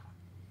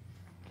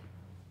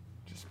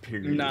 Just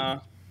period. Nah.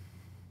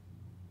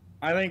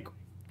 I think,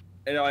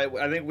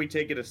 I think we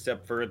take it a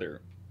step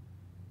further.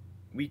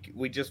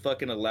 We just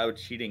fucking allow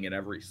cheating in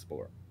every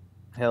sport.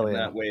 Hell And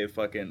yeah. that way,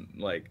 fucking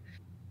like,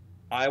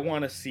 I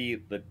want to see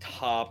the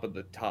top of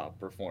the top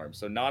perform.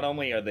 So not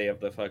only are they of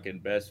the fucking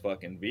best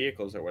fucking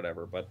vehicles or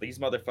whatever, but these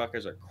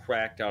motherfuckers are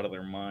cracked out of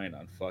their mind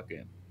on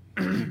fucking.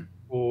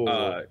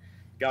 Oh,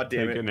 God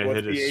damn it! Taking a What's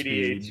hit of the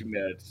ADHD speed.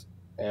 meds?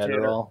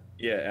 Adderall.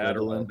 Yeah,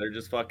 Adderall. Ritalin. They're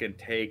just fucking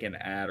taking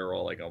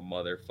Adderall like a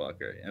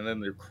motherfucker, and then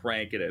they're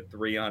cranking at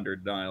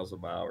 300 miles an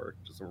hour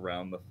just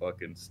around the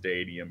fucking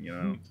stadium. You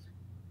know,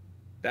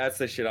 that's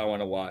the shit I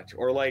want to watch.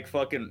 Or like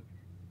fucking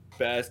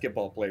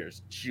basketball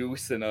players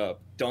juicing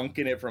up,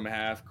 dunking it from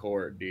half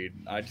court, dude.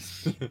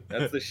 That's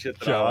the shit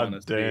that I want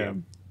God to see.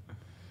 damn. I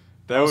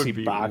That wanna would see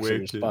be boxers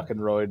wicked. fucking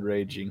roid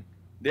raging.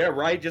 Yeah,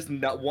 right. Just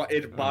not one.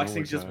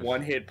 Boxing's just gosh.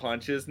 one hit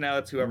punches now.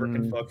 It's whoever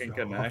can Mm. fucking God.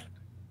 connect.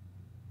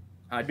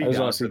 I'd I be just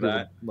down want to see for people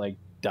that. like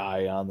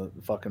die on the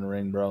fucking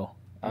ring, bro.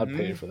 I'd Mhm.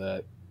 pay for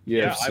that.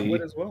 Yeah, UFC, I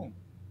would as well.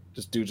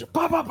 just dudes just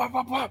pop, pop, pop,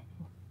 pop, pop.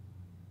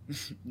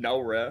 No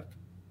ref.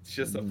 It's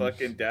just a Mhm.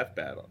 fucking death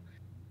battle.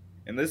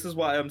 And this is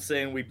why I'm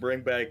saying we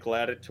bring back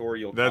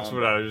gladiatorial That's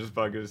what I combat. was just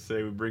about to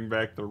say. We bring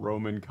back the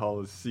Roman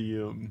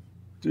Colosseum.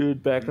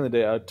 Dude, back in the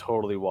day, I'd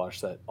totally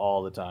watch that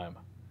all the time.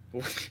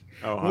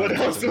 Oh, What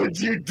else 100%. would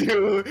you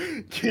do?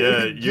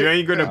 Yeah, you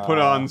ain't gonna put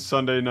on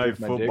Sunday Night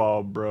my dick.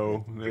 Football,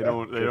 bro. They Yeah,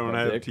 don't jerk my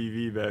have dick.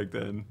 TV back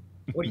then.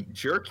 What do you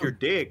jerk your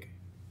dick?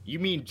 You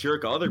mean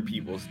jerk other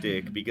people's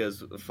dick?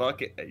 Because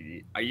fuck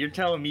it, you're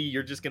telling me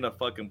you're just gonna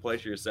fucking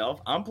pleasure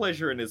yourself? I'm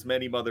pleasuring as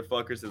many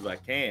motherfuckers as I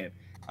can.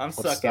 I'm What's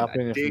sucking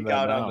stopping a you from dick that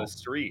out on now? the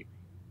street.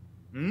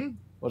 Hmm?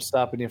 What's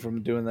stopping you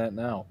from doing that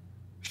now?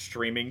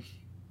 Streaming.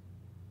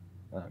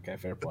 Okay,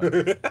 fair point.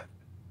 I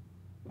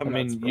I'm not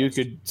mean, you surprised.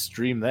 could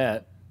stream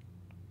that.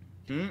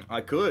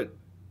 I could,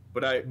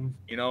 but I'd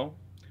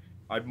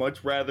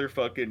much rather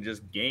fucking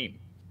just game.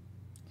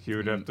 He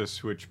would have to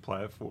switch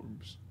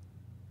platforms.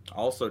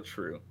 Also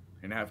true,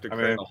 and have to I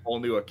create mean- a whole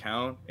new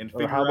account and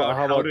Or figure how about- out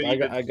how how about- to I even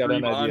got an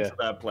stream idea. onto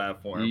that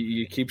platform.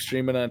 You keep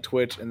streaming on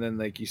Twitch, and then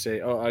like you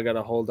say, "Oh, I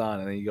gotta hold on,"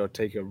 and then you go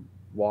take a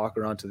walk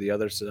around to the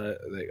other side,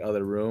 the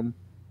other room,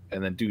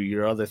 and then do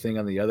your other thing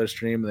on the other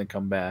stream, and then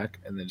come back,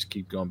 and then just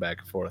keep going back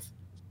and forth.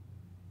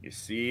 You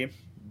see,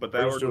 but I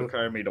that was would doing-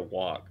 require me to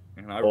walk,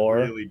 and I Or-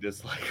 really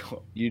dislike.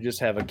 You just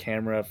have a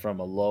camera from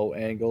a low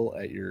angle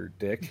at your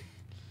dick.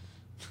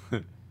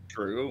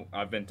 True,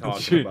 I've been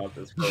talking about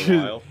this for a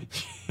while.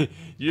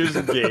 You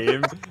just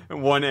game.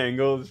 One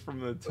angle is from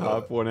the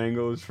top, one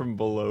angle is from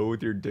below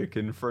with your dick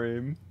in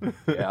frame.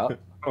 Yeah,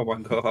 Oh my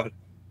god.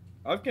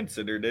 I've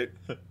considered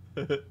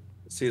it.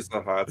 Sees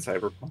the hot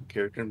cyberpunk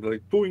character and be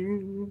like,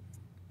 boing.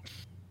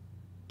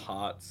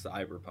 Hot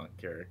cyberpunk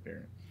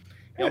character.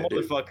 Yeah, Y'all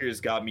dude.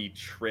 motherfuckers got me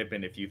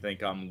tripping if you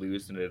think I'm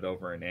losing it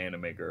over an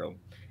anime girl.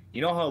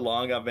 You know how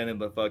long I've been in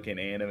the fucking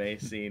anime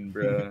scene,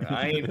 bro?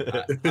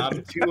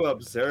 I'm too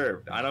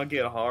observed. I don't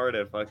get hard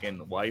at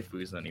fucking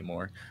waifus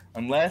anymore.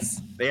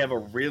 Unless they have a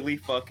really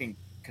fucking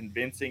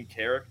convincing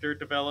character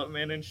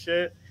development and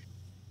shit.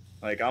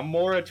 Like, I'm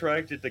more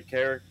attracted to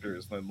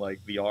characters than, like,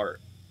 the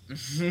art.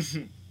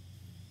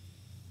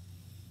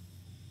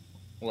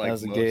 Like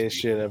that's the most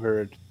gayest people. shit I've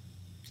heard.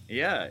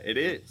 Yeah, it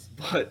is,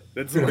 but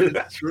it's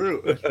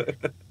true.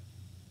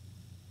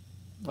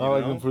 I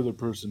like them for their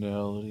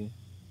personality.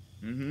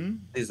 Mm-hmm.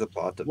 He's the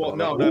plot Well,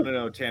 developer.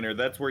 no, Tanner.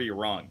 That's where you're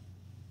wrong.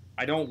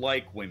 I don't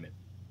like women,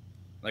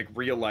 like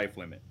real life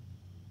women.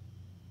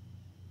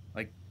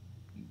 Like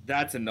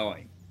that's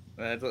annoying.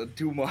 That's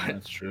too much.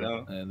 That's true. You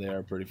know? And they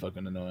are pretty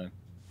fucking annoying.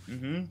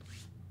 Mm-hmm.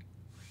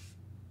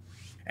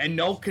 And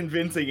no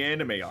convincing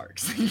anime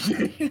arcs.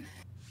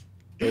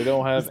 They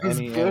don't have This is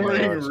any anime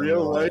boring arcs in real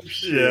real life life.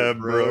 shit, Yeah,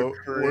 bro.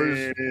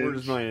 Cringe.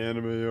 Where's my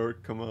anime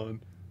arc? Come on.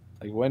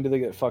 Like, when do they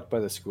get fucked by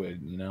the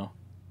squid? You know?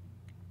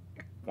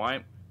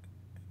 Why?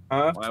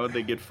 Huh? Why would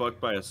they get fucked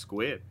by a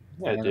squid?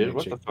 Yeah, Anime dude.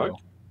 What the chick, fuck?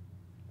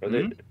 bro. Are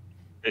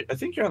they? I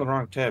think you're on the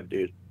wrong tab,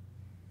 dude.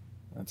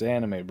 That's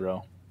anime,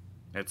 bro.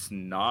 It's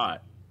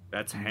not.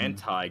 That's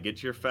hentai.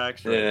 Get your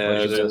facts right. Yeah,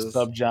 It's it just a is.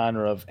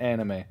 subgenre of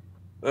anime.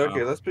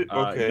 Okay, let's be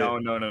okay. No.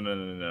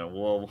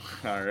 Well,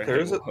 all right.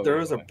 There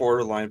was a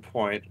borderline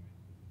point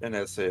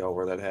in SAO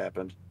where that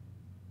happened,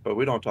 but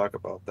we don't talk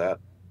about that.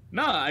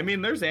 No, I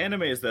mean, there's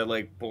animes that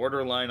like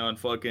borderline on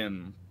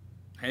fucking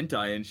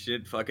hentai and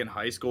shit. Fucking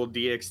High School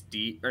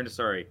DxD, or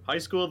sorry, High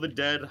School of the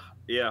Dead.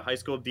 Yeah, High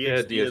School DxD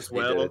as DSP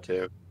well. did it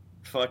too.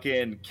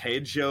 Fucking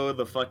Keijo,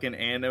 the fucking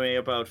anime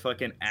about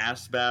fucking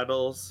ass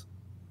battles.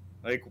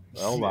 Like,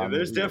 Hold on.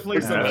 there's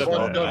definitely some Ass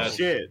fucked up battles.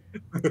 shit.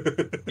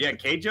 Yeah,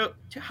 Keijo.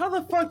 How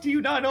the fuck do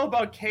you not know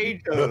about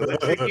Keijo?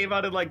 That shit came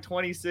out in like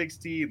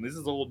 2016. This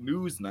is old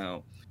news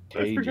now.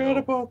 I forgot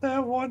about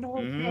that one. Oh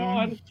Mhm.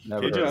 god.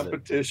 Never Keijo heard of it.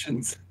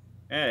 Competitions.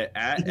 Hey,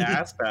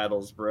 ass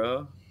battles,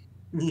 bro.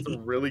 It's a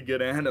really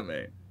good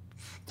anime.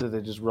 Did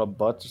they just rub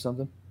butts or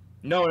something?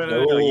 No.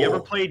 You ever No.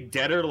 played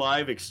Dead or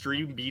Alive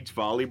Extreme Beach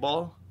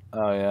Volleyball?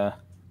 Oh, yeah.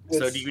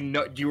 So do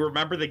you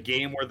remember the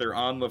game where they're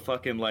on the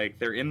fucking like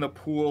they're in the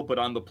pool but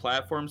on the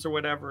platforms or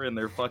whatever and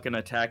they're fucking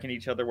attacking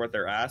each other with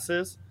their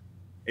asses?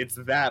 It's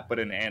that but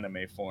in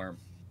anime form.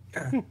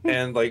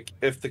 And like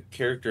if the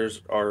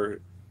characters are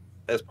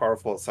as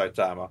powerful as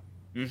Saitama,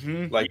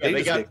 Mm-hmm. like they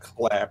just get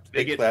clapped.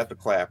 They clap the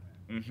clap.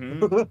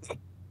 Mm-hmm.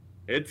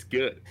 It's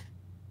good.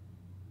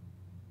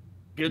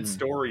 Good Hmm.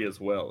 story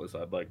as well, as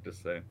I'd like to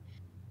say.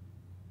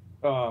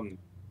 What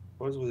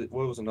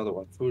was another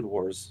one? Food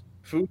Wars.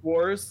 Food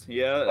Wars,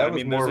 yeah. That I was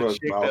mean, more there's a of a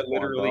chick mouth that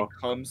one, literally though.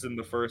 comes in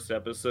the first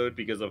episode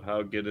because of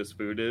how good his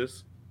food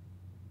is.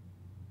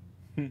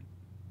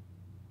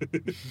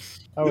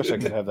 I wish I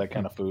could have that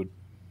kind of food.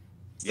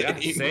 Yeah,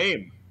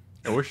 same.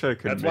 I wish I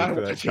could That's why I make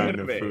that watch kind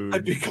of anime.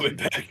 I'd be food. coming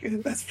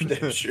back. That's for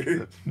damn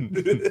sure.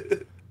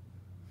 If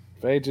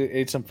I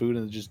ate some food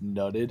and just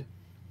nutted,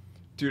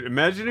 Dude,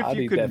 imagine if I'd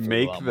you eat that could food a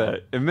make lot more.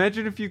 that.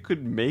 Imagine if you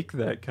could make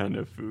that kind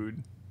of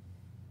food.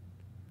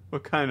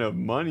 What kind of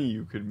money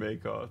you could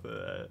make off of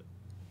that?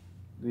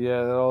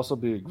 yeah, that'd also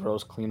be a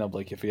gross cleanup.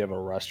 Like if you have a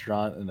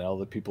restaurant and all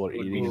the people are It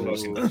would eating. be and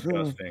fucking it's-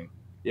 disgusting.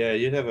 Yeah,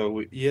 you'd have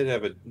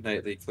a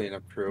nightly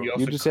cleanup crew. You You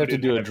also just have to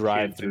couldn't do a have kids in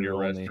drive-through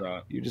your only.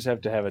 restaurant. You just have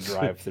to have a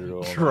drive-through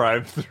only.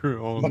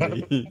 Drive-through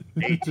only.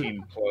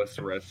 18 plus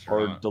or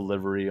restaurant.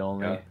 delivery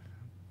only. Yeah.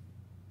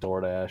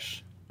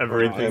 DoorDash.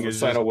 Everything Have a is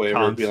sign just away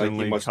where it'd be like you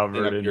constantly must clean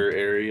covered up in. your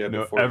area.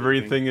 No, before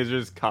everything is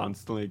just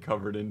constantly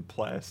covered in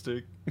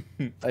plastic.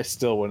 I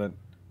still wouldn't.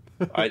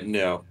 I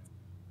know.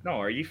 No,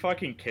 are you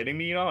fucking kidding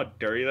me? You know how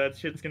dirty that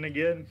shit's gonna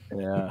get?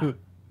 Yeah.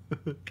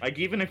 Like,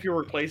 even if you're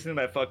replacing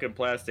that fucking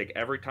plastic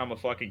every time a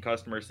fucking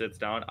customer sits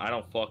down, I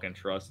don't fucking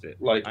trust it.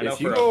 Like, I know if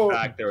you for go- a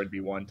fact there would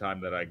be one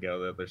time that I go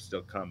that there's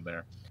still cum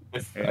there. I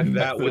And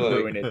that would feel like-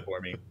 ruin it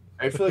for me.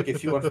 I feel like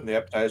if you went from the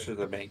appetizer to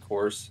the main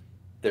course,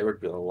 there would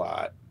be a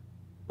lot.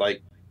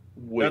 Like,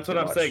 way That's what too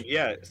I'm much. saying.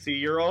 Yeah. See,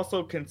 you're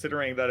also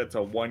considering that it's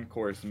a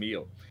one-course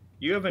meal.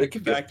 You haven't It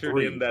could be factored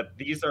 3. in that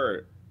these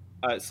are.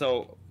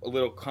 So a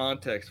little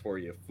context for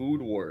you: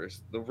 Food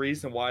Wars. The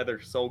reason why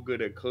they're so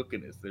good at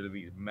cooking is they're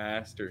these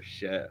master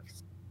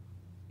chefs.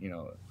 You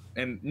know,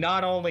 and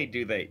not only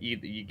do they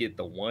you get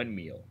the one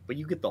meal, but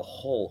you get the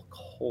whole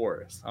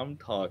course. I'm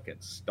talking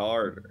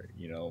starter.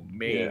 You know,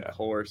 main Yeah.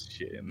 course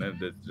shit, and then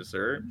the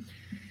dessert.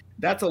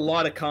 That's a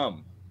lot of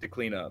cum to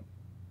clean up.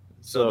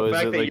 So the is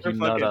fact it that like you're you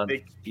nut fucking on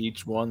big-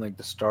 each one, like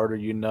the starter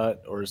you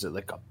nut, or is it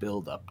like a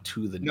build up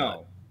to the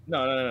nut?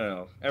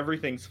 No.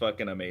 Everything's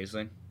fucking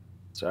amazing.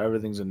 So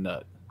everything's a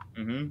nut.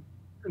 Mm-hmm.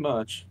 Pretty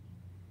much.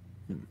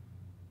 Hmm.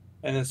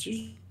 And it's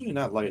usually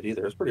not light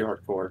either. It's pretty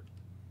hardcore.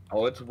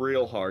 Oh, it's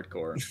real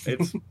hardcore.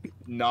 It's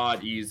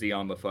not easy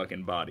on the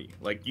fucking body.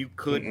 Like, you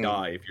could Mm-mm.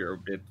 die if you're a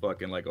bit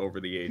fucking like over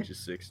the age of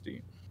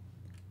 60.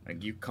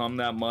 Like, you come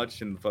that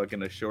much in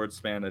fucking a short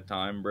span of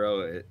time,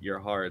 bro, your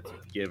heart's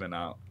giving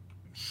out.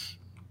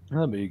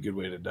 That'd be a good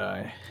way to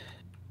die.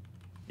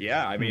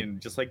 Yeah, I mean,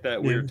 just like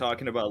that we were Yeah.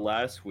 talking about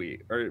last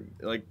week, or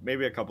like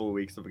maybe a couple of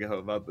weeks ago,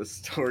 about the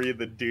story of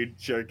the dude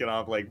jerking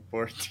off like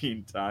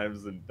 14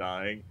 times and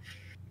dying.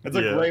 That's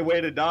a Yeah. great way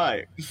to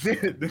die.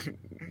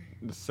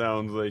 It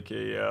sounds like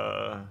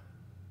a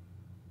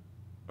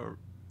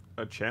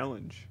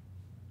challenge.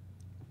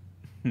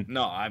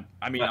 No, I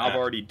mean, I've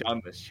already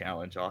done this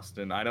challenge,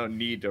 Austin. I don't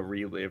need to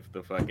relive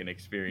the fucking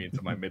experience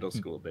of my middle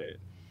school days.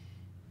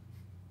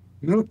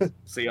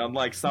 See,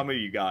 unlike some of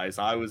you guys,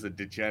 I was a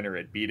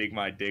degenerate, beating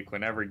my dick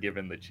whenever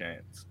given the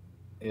chance.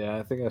 Yeah,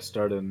 I think I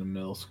started in the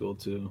middle school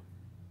too.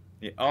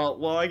 Yeah. Oh,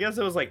 well, I guess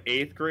it was like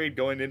 8th grade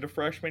going into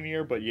freshman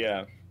year, but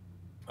yeah,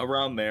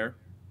 around there.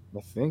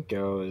 I think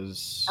I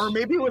was. Or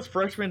maybe it was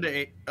freshman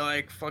to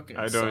like fucking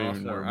I don't even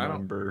sophomore. I don't.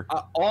 remember.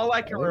 All I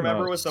I can think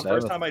remember mine was was the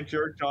first 7th. time I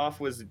jerked off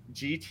was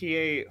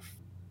GTA.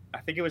 I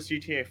think it was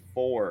GTA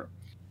 4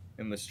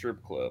 in the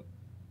strip club.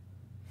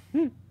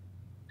 Dude,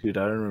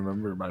 I don't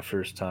remember my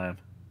first time.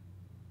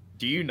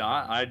 Do you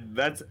not? I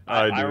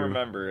I do.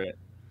 remember it.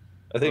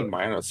 I think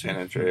mine was San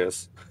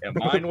Andreas. Yeah,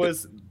 mine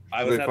was.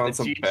 I was They at found the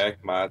some G.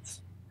 back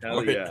mods. Hell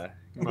Like, yeah.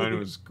 Mine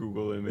was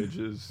Google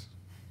Images.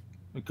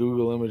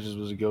 Google Images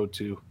was a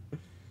go-to.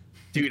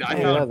 Dude, I Oh,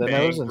 yeah, found then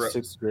I was in Bang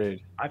 6th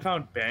grade. I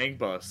found Bang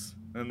Bus,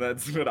 and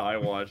that's what I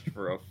watched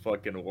for a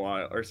fucking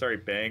while. Or sorry,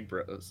 Bang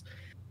Bros.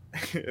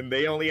 And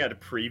they only had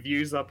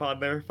previews up on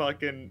their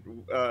fucking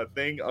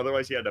thing.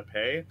 Otherwise, you had to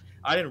pay.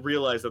 I didn't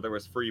realize that there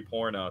was free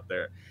porn out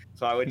there,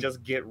 so I would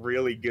just get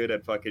really good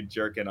at fucking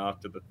jerking off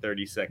to the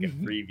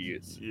 30-second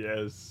previews.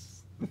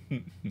 Yes.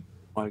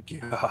 my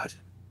God.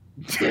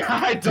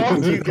 I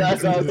told you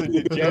guys I was a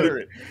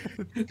degenerate.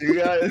 You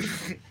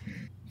guys,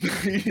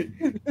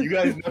 you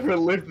guys never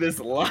lived this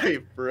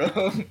life,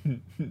 bro.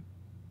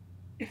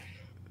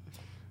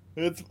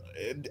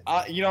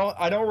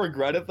 I don't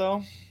regret it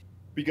though,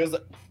 because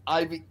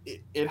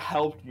it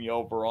helped me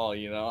overall.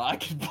 I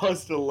could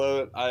bust a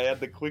load. I had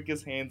the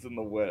quickest hands in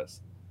the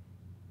West.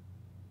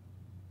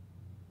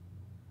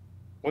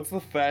 What's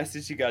the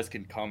fastest you guys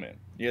can come in?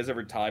 You guys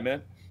ever time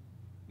it?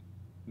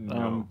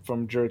 No.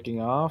 From jerking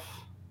off.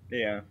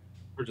 Yeah.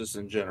 Or just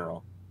in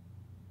general.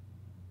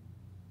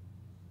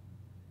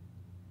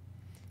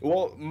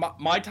 Well,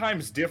 my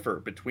times differ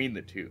between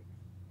the two.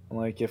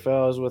 Like if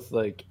I was with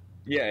like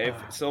Yeah,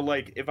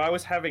 if I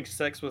was having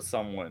sex with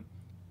someone,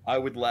 I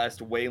would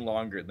last way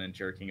longer than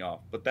jerking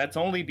off. But that's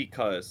only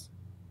because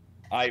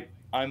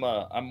I'm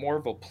more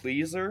of a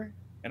pleaser,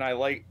 and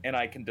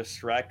I can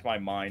distract my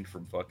mind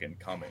from fucking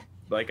coming.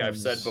 Like I've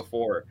said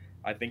before,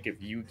 I think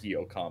of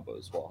Yu-Gi-Oh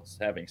combos while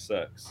having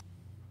sex.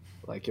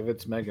 if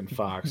it's Megan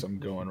Fox, I'm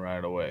going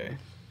right away.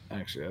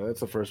 Actually, that's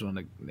the first one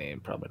to name.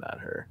 Probably not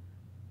her.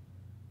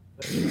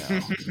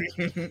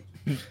 But,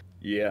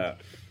 Yeah.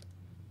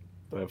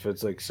 But if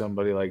it's like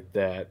somebody like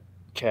that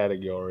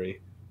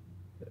category,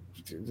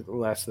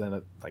 less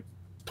than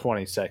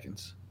 20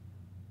 seconds.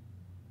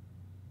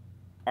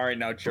 All right,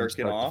 now from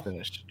jerking start to off.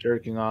 finish.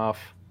 Jerking off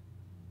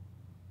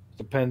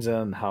depends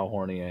on how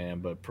horny I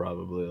am, but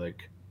probably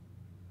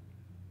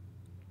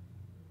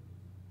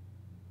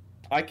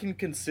I can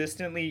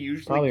consistently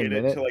usually Probably a get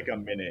it minute. to like a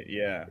minute.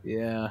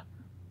 Yeah.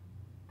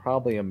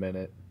 probably a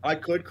minute. I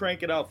could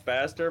crank it out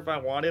faster if I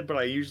wanted, but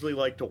I usually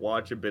like to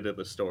watch a bit of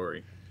the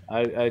story.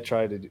 I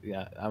try to.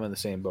 Yeah, I'm in the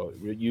same boat.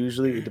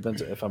 Usually, it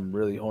depends if I'm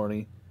really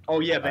horny. Oh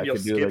yeah, then I you'll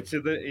could do, skip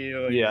to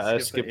the Yeah, I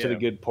skip to the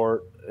good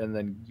part and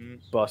then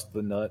Mhm. bust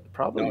the nut.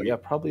 Probably, Oh, yeah.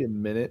 probably a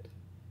minute,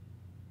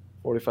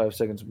 45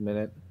 seconds, a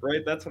minute.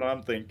 Right, that's what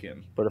I'm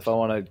thinking. But if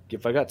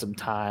I got some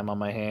time on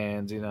my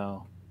hands,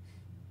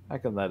 I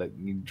can let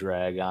it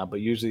drag on. But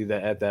usually,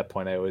 at that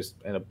point, I always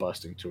end up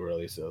busting too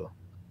early. So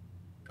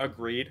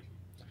Agreed.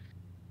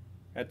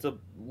 That's a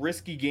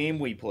risky game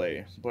we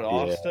play, but Yeah.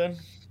 Austin,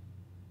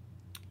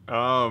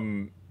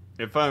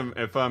 If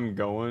I'm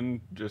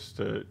going just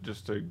to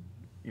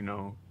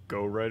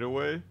go right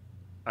away,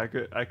 I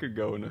could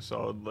go in a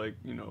solid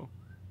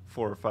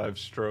 4 or 5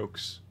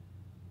 strokes.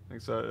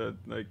 Like so,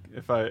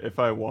 if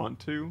I want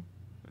to,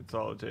 that's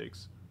all it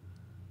takes.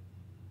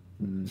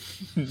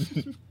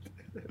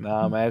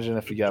 now imagine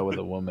if you got with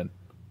a woman.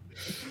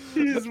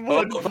 he's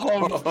one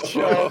pumped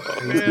chump.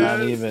 He's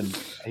not even.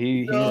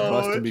 He's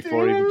busting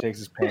before he even takes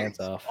his pants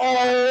off.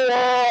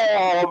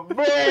 Oh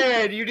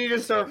man, you need to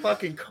start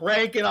fucking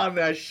cranking on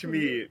that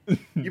schmeat.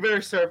 You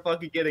better start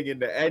fucking getting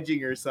into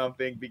edging or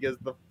something, because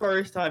the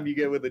first time you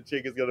get with a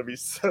chick is gonna be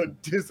so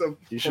disappointing.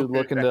 You should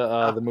look into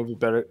the movie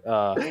Better.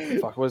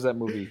 What was that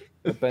movie?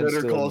 The Ben Better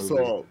Stiller Call movie.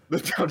 Saul.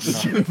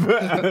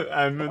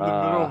 I'm in the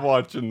middle of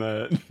watching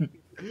that.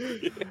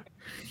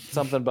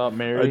 Something about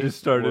Mary. I just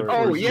started. or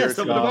Oh Force yeah, Jerk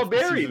something Off about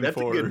Barry. season That's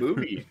 4. a good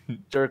movie.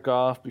 jerk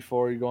off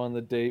before you go on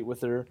the date with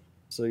her,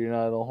 so you're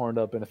not all horned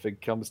up. And if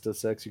it comes to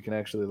sex, you can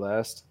actually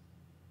last.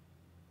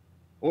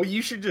 Well,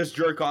 you should just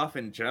jerk off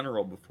in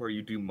general before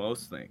you do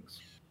most things.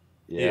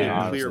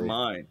 Yeah, Clear honestly.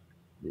 mind.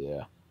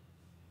 Yeah.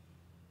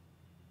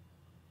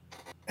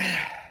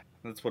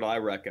 That's what I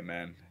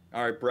recommend.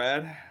 All right,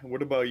 Brad.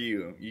 What about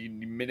you? You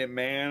Minute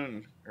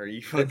Man, or are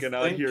you fucking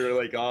out think- here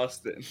like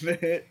Austin?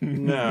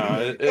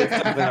 No, it's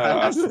definitely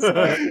not Austin's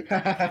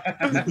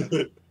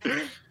way.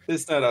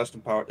 It's not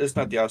Austin Power. It's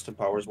not the Austin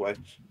Powers way.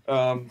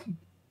 I'd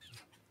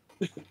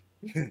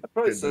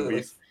probably Good say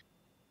movies.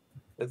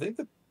 I think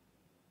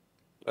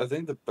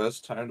the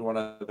best timed one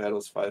I've had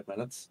was 5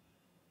 minutes.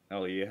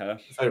 Oh yeah,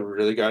 If I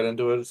really got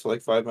into it, it's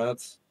like 5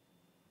 minutes.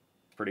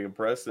 pretty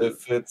impressive.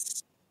 If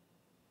it's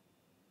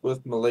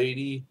with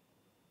Milady,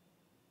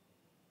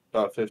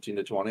 about 15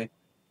 to 20.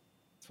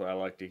 That's what I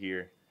like to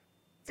hear.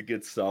 It's a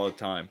good solid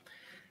time.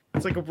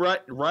 It's like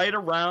right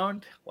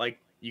around like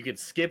you could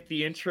skip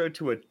the intro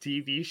to a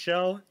TV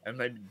show and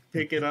then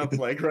pick it up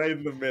like right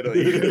in the middle.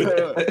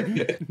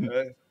 You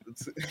know?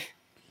 It's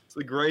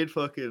a great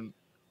fucking.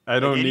 I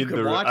don't and you need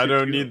can the watch I it,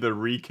 don't too. need the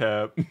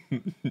recap.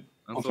 That's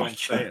Oh what my I'm God.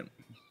 saying.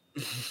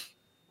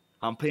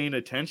 I'm paying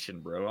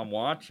attention, bro. I'm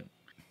watching.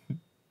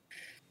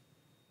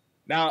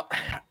 Now,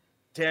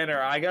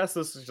 Tanner, I guess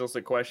this is just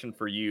a question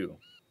for you.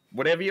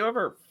 Have you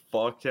ever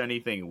fucked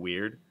anything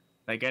weird?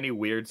 Like any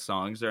weird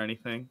songs or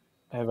anything?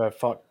 Have I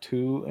fucked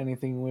to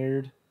anything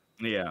weird?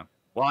 Yeah.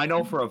 Well, I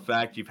know for a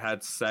fact you've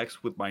had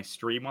sex with my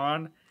stream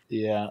on,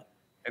 Yeah.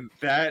 and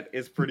that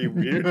is pretty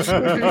weird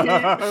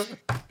to me.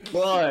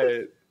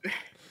 But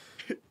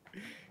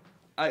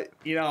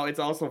it's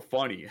also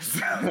funny.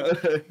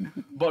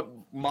 But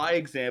my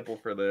example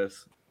for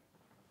this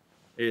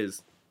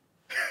is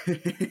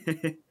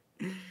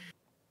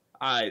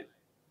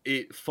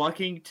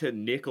fucking to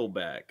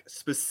Nickelback,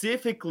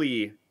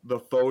 specifically the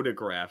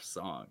Photograph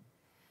song.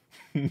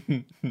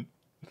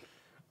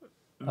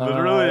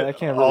 Literally, I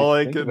can't all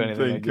really I think of can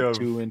anything. I think get of,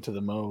 too into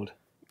the mode.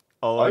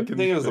 all I I can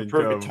think it was the think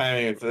perfect of,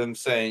 timing of them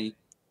saying,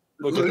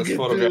 "Look at Look this at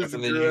photograph," this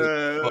and then you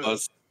graph.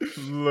 buzz.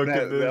 look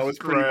at That this was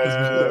pretty much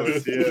graph.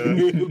 close, yeah.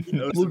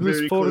 That was Look a at this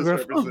very close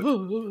photograph.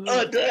 representation.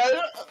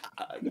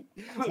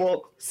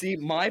 Well, see,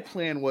 my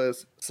plan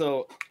was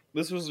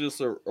this was just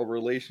a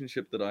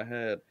relationship that I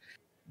had,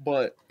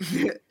 but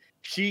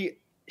she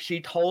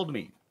told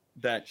me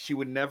that she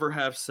would never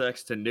have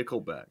sex to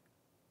Nickelback,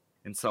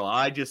 and so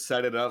I just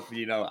set it up.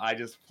 I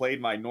just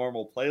played my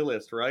normal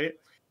playlist, right?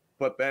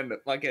 But then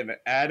fucking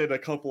added a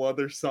couple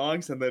other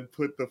songs and then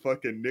put the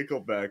fucking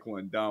Nickelback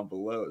one down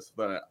below, so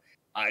that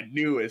I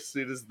knew as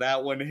soon as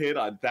that one hit,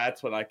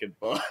 that's when I could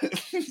buzz.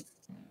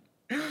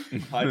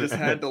 I just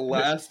had to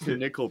last to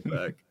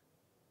Nickelback.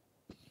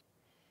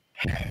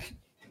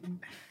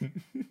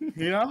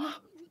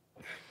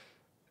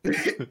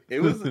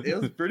 It was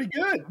pretty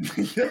good.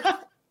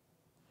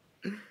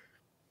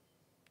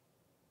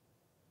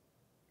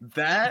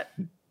 That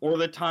or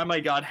the time I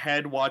got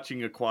head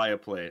watching A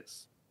Quiet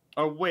Place.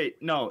 Oh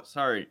wait, no,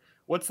 sorry.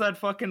 What's that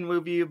fucking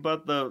movie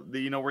about the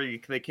where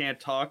they can't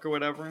talk or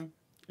whatever?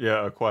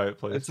 Yeah, A Quiet It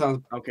Place.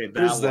 sounds. Okay, that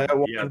There's one. that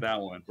one. Yeah,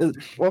 that one.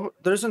 Well,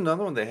 there's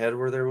another one they had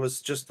where there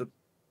was just the.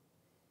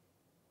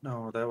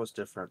 No, that was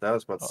different. That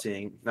was about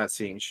not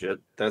seeing shit.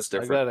 That's I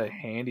different. got a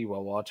handy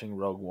while watching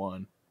Rogue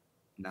One.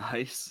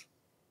 Nice.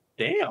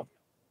 Damn.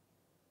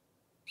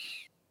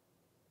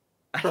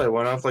 Probably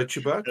went off like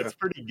Chewbacca. That's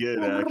pretty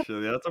good,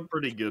 actually. That's a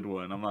pretty good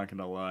one. I'm not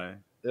gonna lie.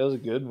 It was a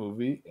good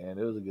movie, and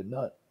it was a good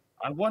nut.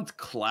 I once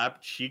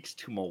clapped cheeks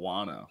to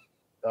Moana.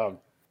 Oh,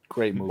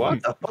 great movie.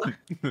 What the fuck?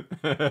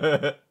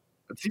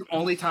 It's the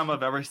only time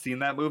I've ever seen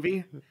that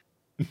movie.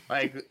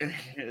 Like,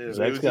 it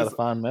Zach's was got just- a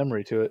fond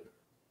memory to it.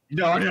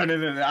 No. I don't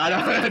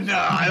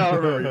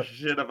remember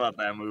shit about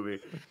that movie.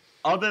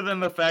 Other than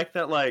the fact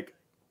that, like,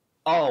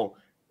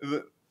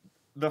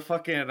 the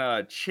fucking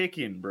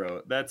chicken,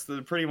 bro. That's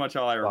pretty much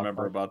all I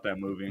remember about that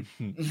movie.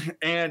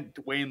 And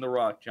Dwayne The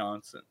Rock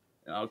Johnson.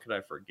 How could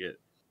I forget?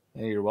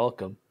 Hey, you're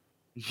welcome.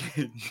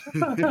 It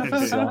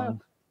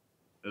Son.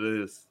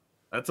 is.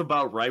 That's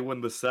about right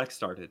when the sex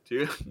started,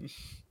 too.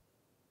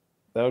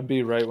 That would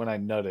be right when I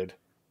nutted.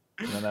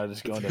 And then I would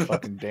just go into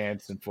fucking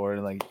dancing for it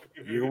and like,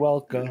 you're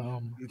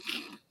welcome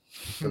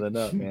for the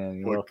nut, man.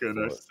 You're What welcome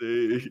can I for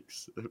it.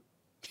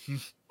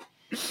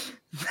 say?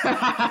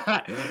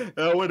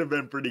 That would have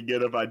been pretty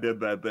good if I did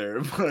that there.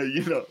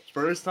 But,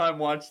 first time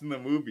watching the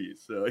movie,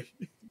 so.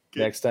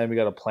 Next time you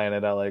got to plan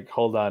it out. Like,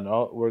 hold on,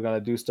 we're gonna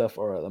do stuff.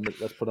 All right,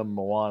 let's put a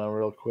Moana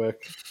real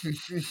quick.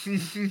 It's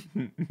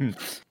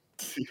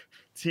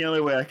the only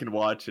way I can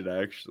watch it,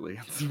 actually.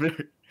 It's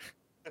very...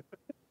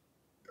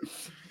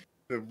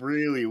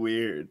 really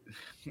weird.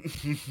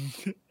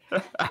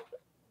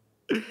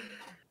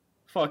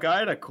 Fuck, I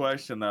had a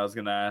question that I was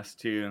gonna ask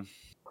too,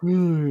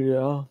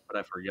 Yeah. but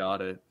I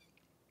forgot it.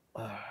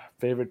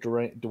 Favorite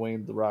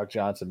Dwayne The Rock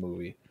Johnson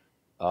movie?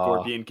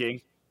 Scorpion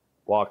King?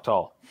 Walk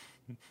Tall.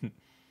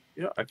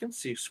 Yeah, I can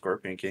see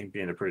Scorpion King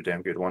being a pretty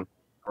damn good one.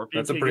 Scorpion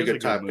That's a King pretty is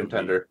good top movie.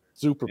 contender.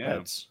 Super Yeah.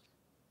 Pets.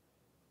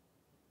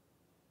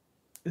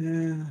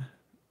 Yeah.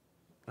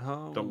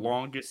 The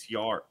Longest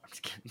Yard. I'm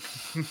just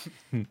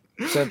kidding.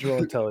 Central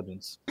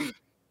Intelligence.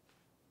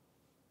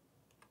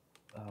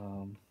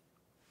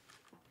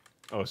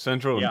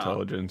 Central Yeah.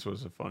 Intelligence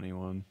was a funny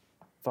one.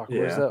 Fuck,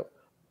 where's Yeah. that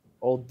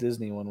old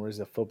Disney one? Where's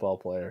the football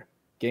player?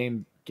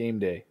 Game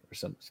Day or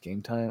something?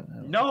 Game Time? I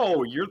don't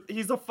know. No,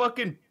 he's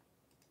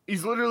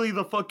literally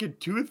the fucking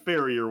Tooth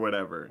Fairy or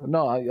whatever.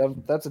 No,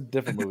 that's a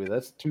different movie.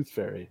 That's Tooth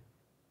Fairy.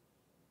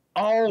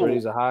 Oh, Where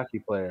he's a hockey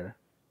player.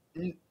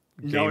 Game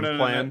no.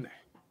 Plan.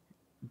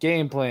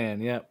 Game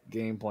Plan. Yep,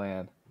 Game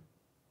Plan.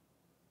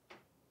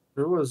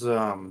 There was it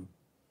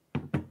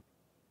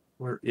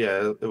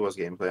was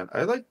Game Plan.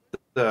 I like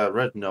the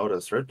Red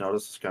Notice. Red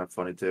Notice is kind of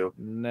funny too.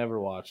 Never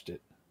watched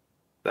it.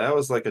 That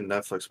was like a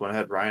Netflix one. It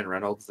had Ryan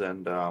Reynolds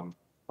and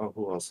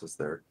who else is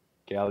there?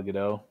 Gal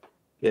Gadot.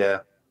 Yeah.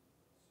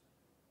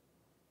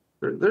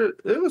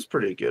 It was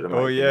pretty good. in my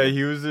Oh yeah, opinion.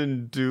 he was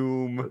in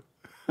Doom.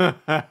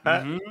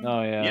 Mhm.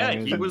 Oh yeah, Yeah,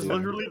 he he was was a dude.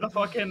 literally the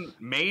fucking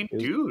main He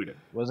was- dude.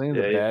 Wasn't he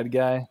Yeah, the he- bad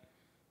guy?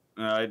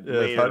 Yeah, I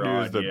Later thought he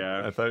was on, the.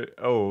 yeah. I thought.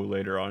 Oh,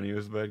 later on he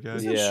was the bad guy.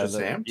 Isn't Yeah,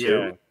 Shazam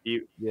Yeah,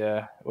 too?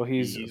 Yeah. Well,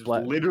 he's he's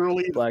black.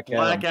 literally Black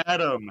Black Adam.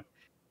 Adam.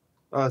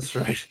 Oh, that's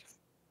right.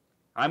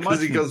 I Because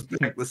much he goes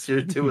back this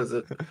year too, is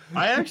it?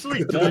 I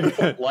actually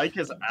don't like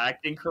his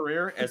acting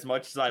career as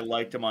much as I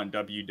liked him on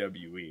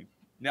WWE.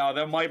 Now,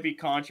 that might be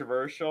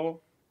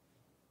controversial,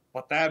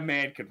 but that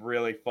man could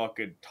really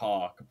fucking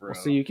talk, bro.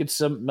 Well, see, you can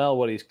smell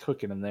what he's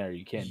cooking in there.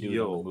 You can't do it in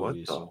Yo, the what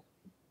movies. the?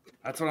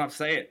 That's what I'm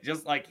saying.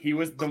 Just like he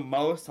was the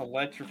most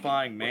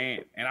electrifying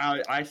man, and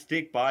I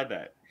stick by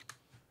that.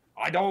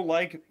 I don't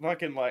like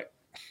fucking What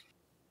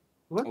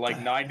the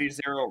 90s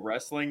era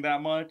wrestling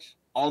that much,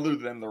 other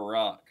than The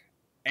Rock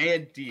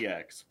and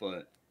DX,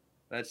 but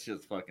that's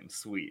just fucking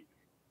sweet.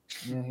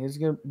 Yeah, he's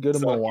good in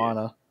Suck it.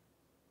 Moana.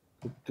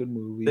 Good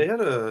movie. They had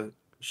a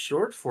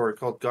short for it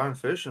called Gone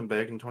Fishing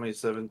back in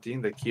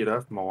 2017 that keyed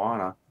off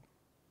Moana.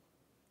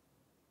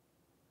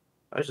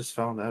 I just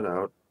found that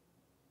out.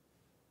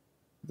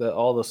 That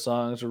all the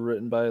songs were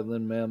written by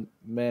Lin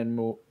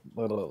Manuel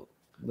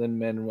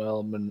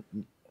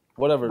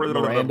whatever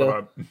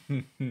Miranda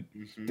Mhm.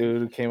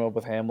 dude who came up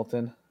with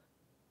Hamilton.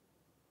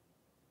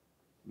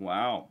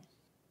 Wow.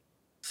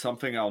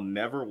 Something I'll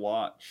never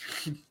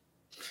watch.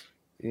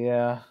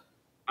 Yeah,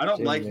 I don't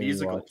James like made me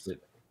musicals. watch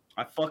it.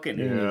 I fucking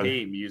Yeah,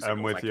 hate musicals.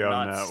 I'm with I you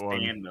on cannot that one.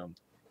 stand them.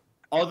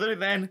 Other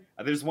than,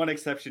 there's one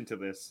exception to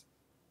this.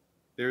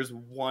 There's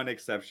one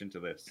exception to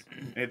this.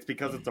 And it's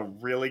because it's a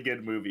really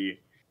good movie.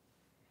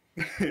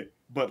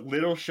 But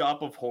Little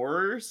Shop of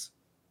Horrors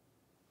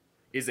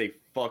is a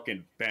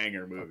fucking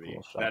banger movie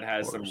Little Shop that of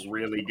has some Horrors.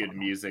 really good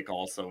music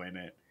also in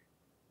it.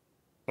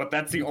 But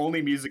that's the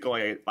only musical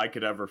I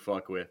could ever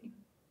fuck with.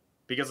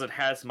 Because it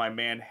has my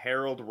man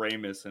Harold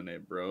Ramis in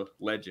it, bro.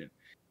 Legend.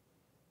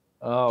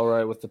 Oh,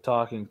 right, with the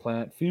talking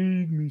plant.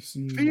 Feed me,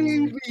 Seymour.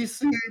 Feed me,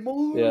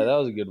 Seymour! Yeah, that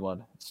was a good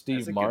one. Steve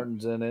That's a good-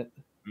 Martin's in it.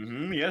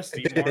 Yeah,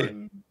 Steve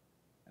Martin.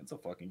 That's a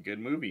fucking good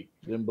movie.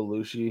 Jim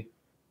Belushi.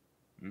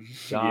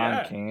 Mhm. John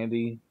Yeah.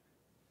 Candy.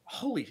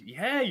 Holy,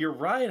 yeah, you're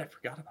right. I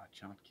forgot about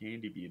John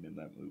Candy being in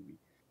that movie.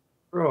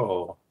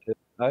 Bro.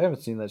 I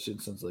haven't seen that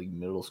shit since like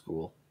middle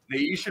school. Hey,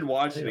 you should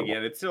watch it Yeah.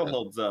 again. It still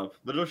holds up.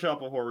 Little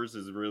Shop of Horrors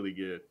is really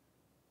good.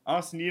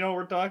 Austin, you know what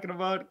we're talking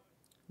about?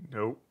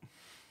 Nope.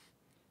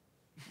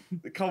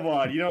 Come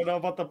on, you don't know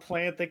about the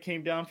plant that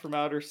came down from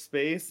outer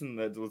space and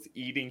that was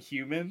eating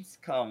humans?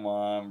 Come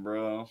on,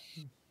 bro.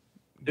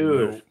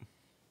 Dude. Nope.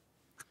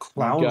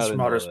 Clowns gotta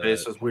from outer know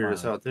space that. was weird Come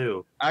as on. hell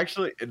too.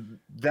 Actually,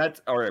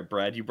 that's all right,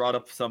 Brad. You brought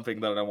up something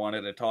that I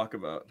wanted to talk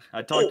about.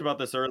 I talked about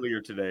this earlier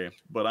today,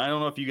 but I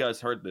don't know if you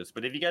guys heard this.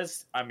 But if you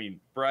guys, I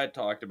mean, Brad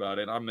talked about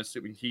it. I'm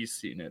assuming he's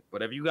seen it.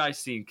 But have you guys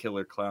seen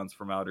Killer Clowns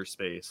from Outer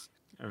Space?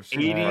 I've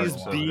seen 80s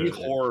parts of B it.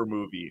 horror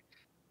movie.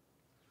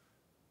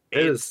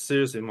 It is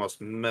seriously the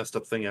most messed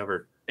up thing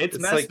ever. It's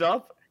It's messed like-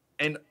 up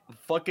and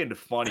fucking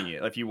funny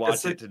if you watch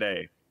It's like- it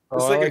today.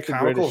 It's I like a The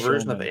comical Greatest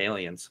version of Showman.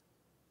 Aliens.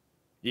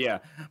 Yeah,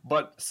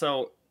 but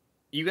so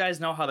you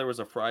guys know how there was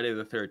a Friday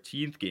the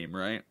 13th game,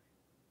 right?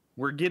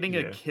 We're getting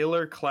Yeah. a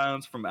Killer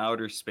Clowns from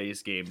Outer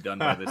Space game done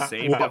by the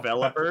same What?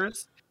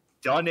 developers,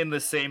 done in the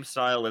same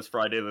style as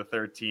Friday the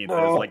 13th.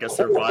 As like a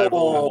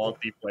survival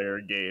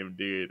multiplayer game,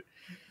 dude.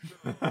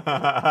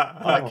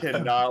 I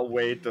cannot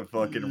wait to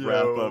fucking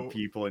wrap Yo. up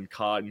people in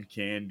cotton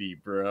candy,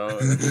 bro.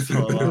 That's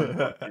all I'm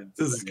fucking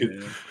This is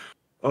good. saying.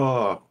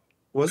 Oh,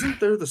 wasn't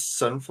there the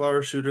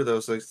sunflower shooter that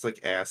was like, it's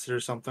like acid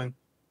or something?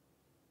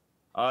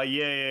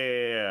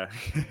 Yeah.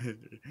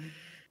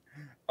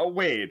 Oh,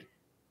 wait.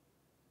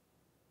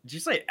 Did you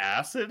say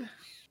acid?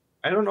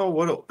 I don't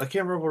know I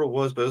can't remember what it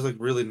was, but it was like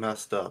really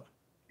messed up.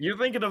 You're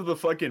thinking of the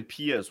fucking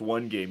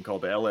PS1 game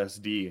called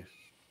LSD,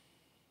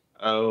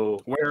 Oh,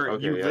 where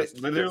Okay, you yeah, it's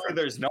literally different.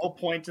 there's no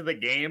point to the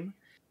game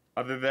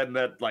other than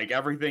that like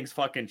everything's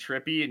fucking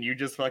trippy and you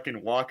just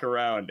fucking walk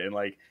around and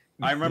like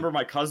I remember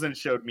my cousin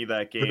showed me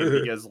that game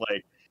because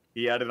like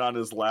he had it on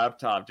his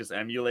laptop just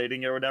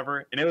emulating it or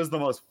whatever and it was the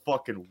most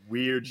fucking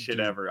weird shit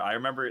Dude. ever. I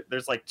remember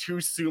there's like two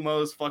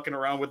sumos fucking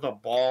around with a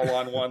ball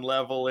on one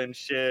level and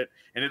shit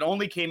and it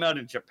only came out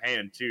in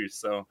Japan too,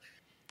 so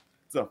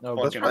it's a No,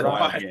 that's fucking right.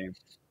 wild Why? game.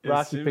 It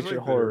Rocky seems Picture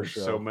like Horror there were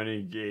Show. so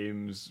many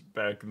games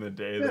back in the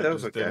day Yeah, that, that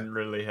was just okay. didn't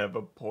really have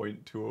a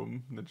point to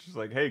them. That's just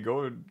like, hey,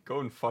 go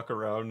and fuck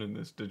around in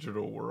this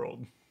digital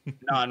world.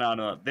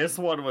 No. This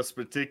one was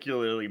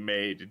particularly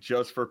made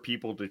just for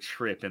people to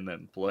trip and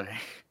then play.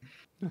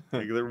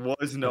 Like there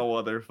was no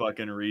other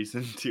fucking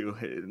reason to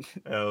it.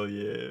 Hell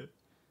yeah!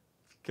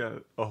 Kind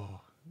of. Oh,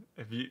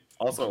 have you?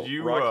 Also, did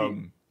you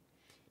Rocky-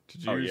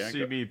 did you Oh, yeah, see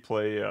go- me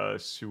play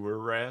Sewer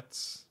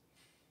Rats?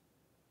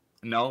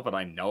 No, but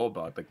I know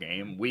about the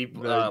game. We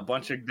No. a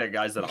bunch of the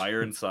guys at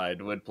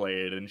Ironside would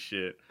play it and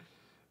shit.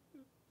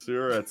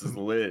 Surats is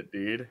lit,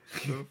 dude.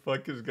 What the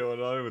fuck is going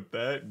on with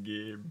that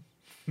game?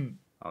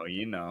 Oh,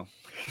 you know.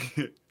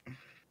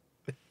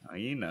 Oh,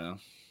 you know.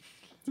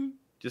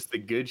 Just the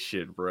good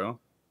shit, bro.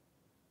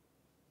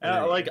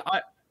 There you Like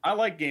I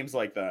like games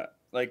like that.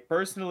 like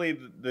personally,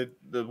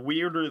 the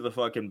weirder the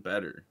fucking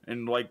better,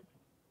 and like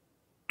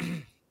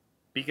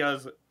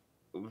because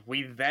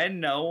we then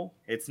know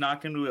it's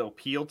not going to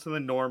appeal to the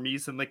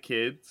normies and the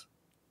kids,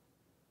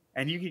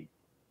 and you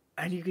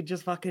could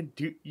just fucking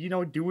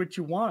do what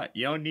you want.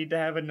 You don't need to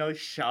have another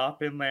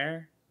shop in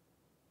there,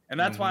 and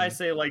that's why I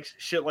say like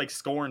shit like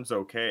Scorn's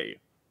okay,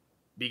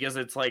 because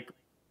it's like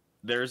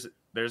there's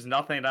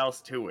nothing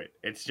else to it.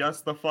 It's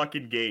just the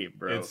fucking game,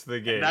 bro. It's the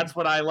game. And that's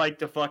what I like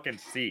to fucking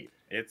see.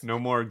 It's no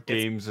more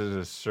games as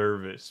a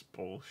service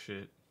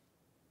bullshit.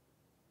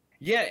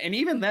 Yeah, and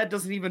even that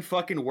doesn't even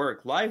fucking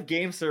work. Live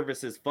game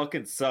services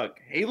fucking suck.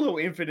 Halo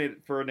Infinite,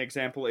 for an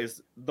example,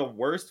 is the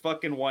worst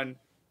fucking one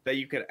that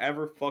you could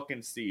ever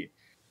fucking see.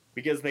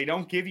 Because they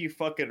don't give you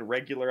fucking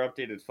regular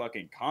updated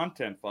fucking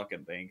content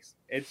fucking things.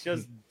 It's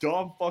just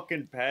dumb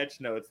fucking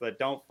patch notes that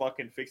don't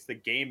fucking fix the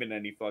game in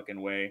any fucking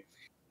way.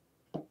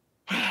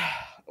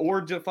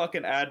 Or to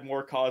fucking add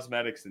more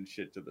cosmetics and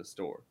shit to the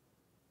store.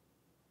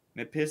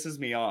 And it pisses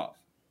me off.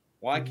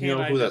 Why You can't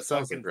know I who that just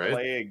sounds fucking like, right?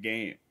 play a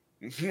game?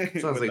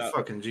 Sounds like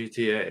fucking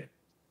GTA.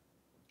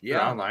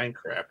 Yeah. Online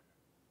crap.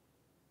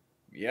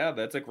 Yeah,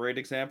 that's a great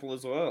example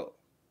as well.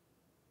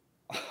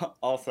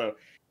 Also,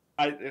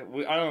 I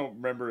don't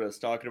remember us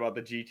talking about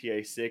the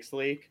GTA 6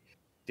 leak.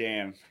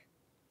 Damn.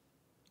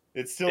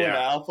 It's still in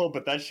alpha,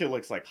 but that shit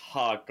looks like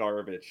hot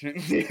garbage.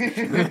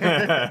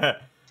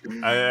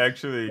 I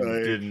actually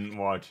didn't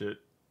watch it.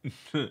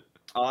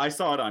 Oh, I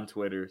saw it on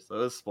Twitter, so it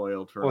was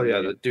spoiled for Well, me.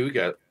 yeah, the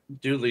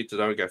dude leaked it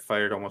out, got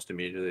fired almost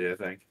immediately, I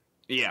think.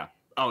 Yeah.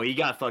 Oh, he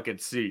got fucking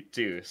sued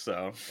too,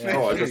 so.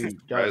 Oh, it he doesn't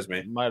surprise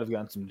me. Might have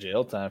gotten some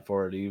jail time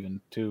for it, even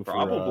too.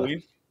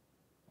 Probably.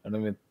 I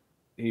mean,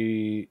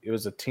 it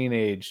was a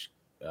teenage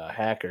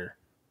hacker.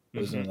 It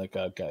was in like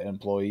a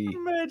employee.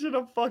 Imagine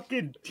a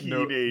fucking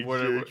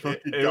teenager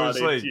fucking it got was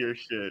into like- your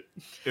shit.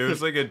 It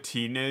was like a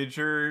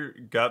teenager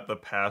got the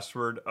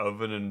password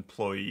of an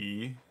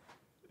employee,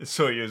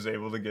 so he was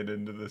able to get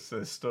into the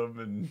system.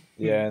 And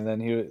Yeah, and then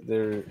he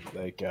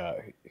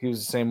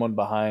was the same one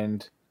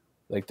behind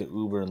like the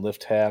Uber and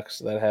Lyft hacks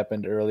that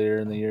happened earlier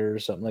in the year or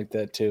something like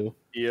that too.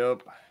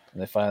 Yep.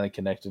 And they finally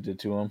connected it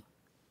to him.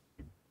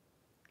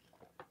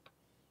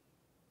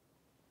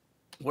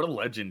 What a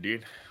legend,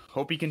 dude.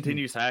 Hope he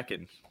continues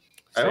hacking.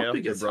 I Stay hope up,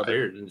 he gets brother.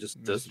 hired and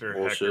just does Mr.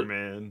 bullshit. Hacker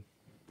Man.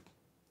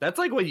 That's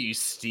like what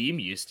Steam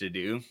used to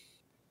do.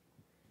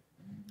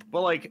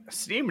 But like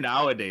Steam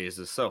nowadays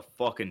is so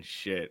fucking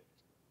shit.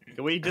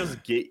 Can we just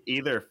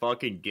either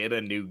fucking get a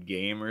new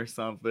game or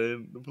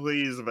something?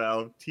 Please,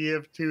 Valve.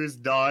 TF2 is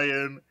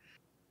dying.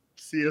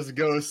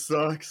 CSGO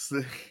sucks.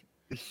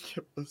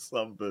 Give us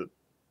something.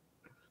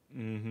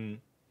 Mm-hmm.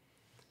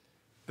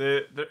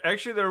 There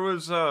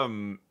was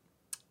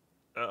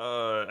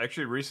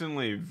actually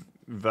recently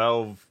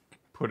Valve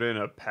put in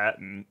a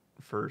patent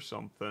for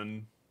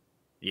something.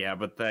 Yeah,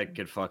 but that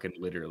could fucking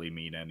literally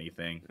mean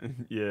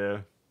anything. Yeah.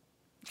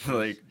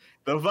 Like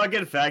the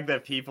fucking fact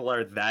that people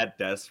are that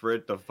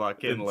desperate to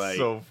fucking It's like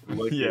so-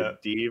 look yeah.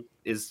 at deep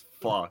is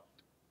fucked.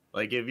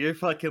 Like if you're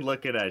fucking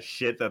looking at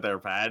shit that they're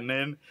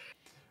patenting,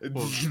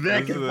 Well, that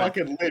this could is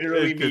fucking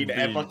literally it could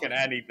mean be fucking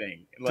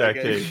anything. Like,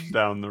 Decades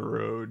down the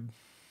road,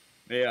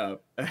 yeah,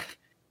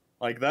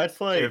 like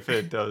that's like if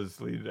it does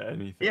lead to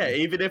anything. yeah,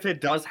 even if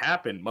it does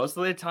happen, most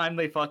of the time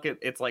they fucking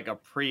it's like a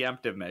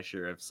preemptive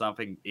measure if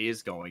something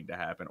is going to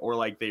happen, or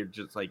like they're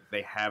just like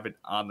they have it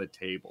on the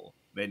table.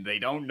 Then they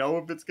don't know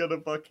if it's gonna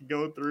fucking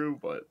go through,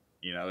 but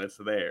you know it's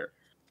there.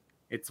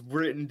 It's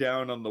written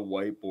down on the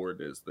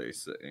whiteboard, as they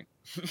say.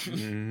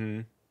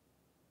 Mm-hmm.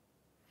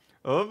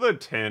 I love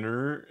that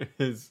Tanner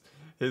his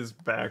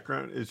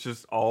background is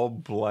just all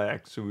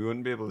black, so we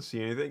wouldn't be able to see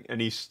anything,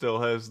 and he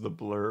still has the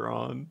blur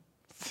on,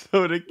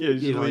 so it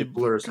occasionally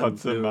blurs him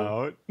cuts him too.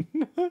 out.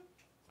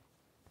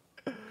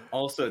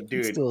 Also,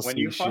 dude, still when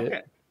see you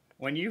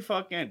shit.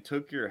 fucking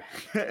took your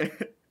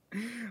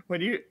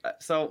when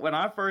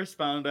I first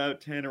found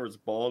out Tanner was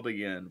bald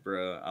again,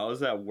 bro, I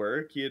was at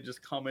work. He had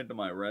just come into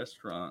my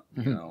restaurant,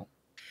 you know.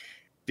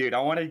 Dude,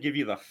 I want to give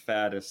you the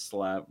fattest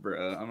slap,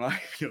 bro. I'm not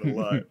gonna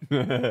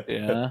lie.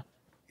 Yeah.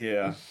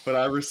 Yeah, but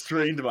I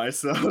restrained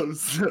myself.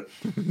 So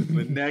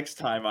the next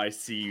time I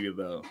see you,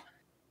 though,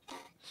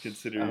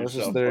 consider I was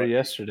yourself just there lucky.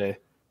 yesterday.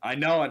 I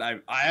know, and I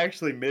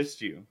actually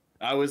missed you.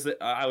 I was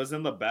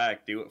in the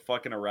back, dude,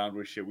 fucking around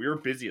with shit. We were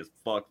busy as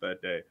fuck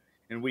that day,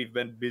 and we've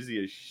been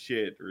busy as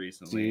shit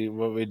recently. See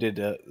what we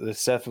did.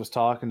 Seth was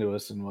talking to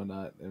us and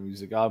whatnot, and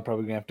he's like, "Oh, I'm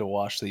probably gonna have to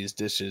wash these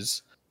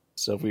dishes."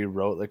 So we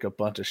wrote like a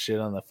bunch of shit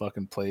on the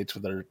fucking plates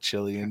with our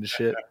chili and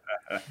shit.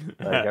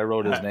 Like I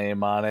wrote his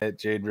name on it.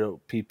 Jade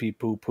wrote pee pee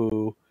poo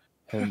poo.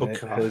 And Oh,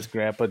 God. his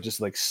grandpa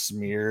just like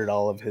smeared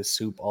all of his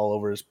soup all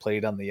over his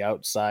plate on the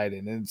outside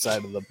and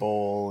inside of the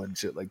bowl and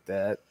shit like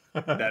that.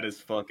 That is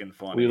fucking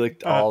funny. We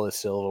licked all the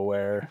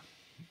silverware.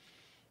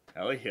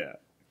 Hell yeah.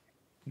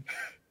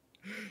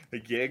 You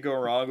can't go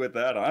wrong with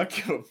that. I don't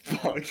give a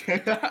fuck.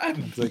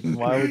 It's like,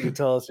 why would you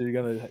tell us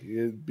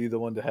you'd be the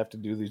one to have to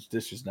do these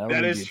dishes now?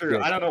 That is true.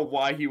 I don't know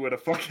why he would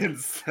have fucking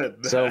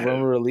said that. So when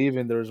we were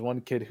leaving, there was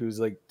one kid who's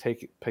like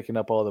picking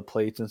up all the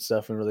plates and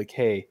stuff, and we're like,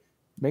 "Hey,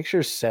 Make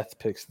sure Seth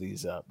picks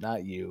these up,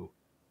 not you.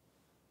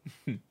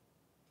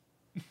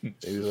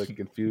 They was like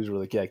confused. We're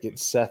like, yeah, get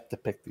Seth to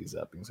pick these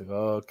up. And he's like,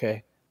 oh,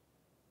 okay.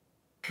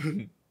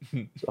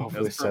 So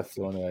hopefully That's Seth's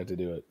the one that had to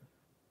do it.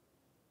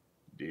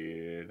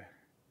 Dude.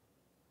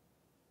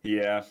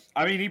 Yeah.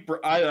 I mean,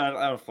 I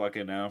don't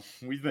fucking know.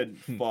 We've been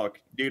fucked.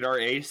 Dude, our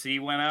AC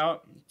went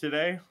out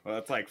today. Well,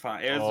 that's like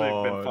fine. It's like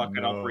been Oh,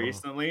 fucking up no.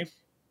 recently.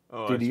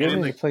 Oh, Dude, I you guys saw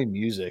need the- to play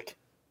music.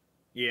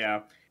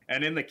 Yeah.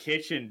 And in the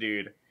kitchen,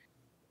 dude,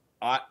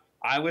 I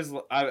was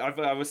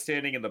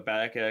standing in the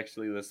back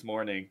actually this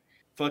morning.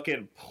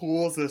 Fucking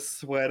pools of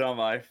sweat on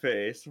my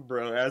face,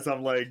 bro, as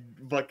I'm like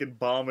fucking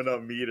bombing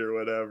up meat or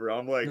whatever.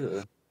 I'm like,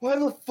 Ugh. why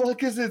the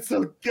fuck is it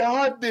so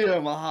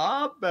goddamn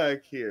hot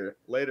back here?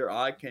 Later,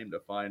 I came to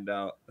find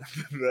out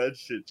that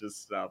shit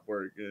just stopped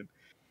working.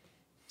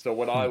 So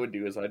what I would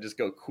do is I just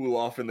go cool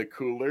off in the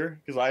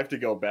cooler because I have to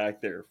go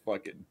back there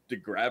fucking to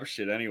grab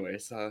shit anyway.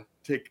 So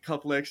take a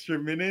couple extra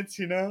minutes,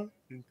 you know,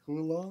 and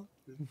cool off.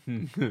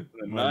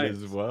 Might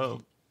as Nice.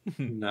 well.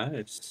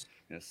 Nice.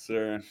 Yes,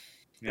 sir.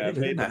 Yeah, I've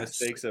Very made the nice.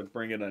 mistakes of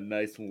bringing a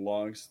nice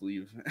long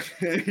sleeve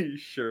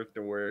shirt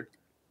to work.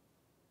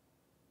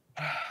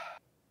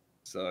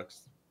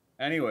 Sucks.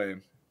 Anyway,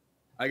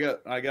 I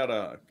got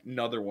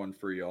another one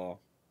for y'all.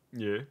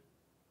 Yeah.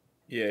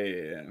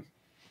 Yeah.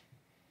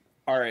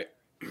 All right.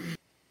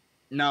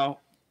 Now,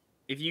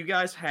 if you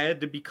guys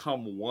had to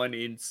become one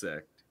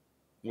insect,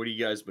 what do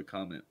you guys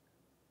become it?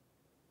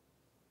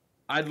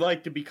 I'd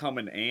like to become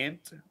an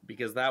ant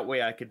because that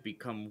way I could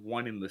become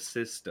one in the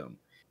system.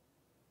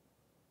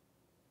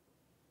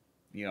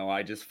 You know,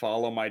 I just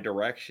follow my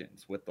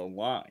directions with the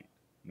line.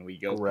 And we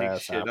go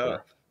pick shit Grasshopper.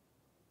 up.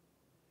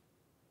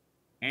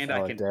 And I I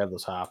like can. to have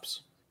those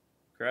hops.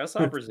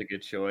 Grasshopper's a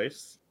good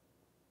choice.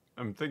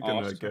 I'm thinking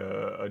like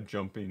a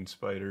jumping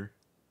spider.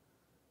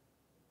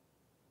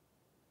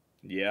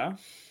 Yeah?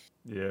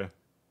 Yeah.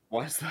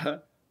 Why's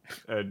that?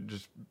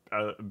 Just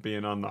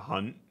being on the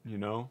hunt, you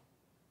know?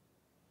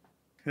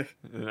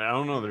 And I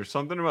don't know, there's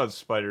something about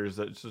spiders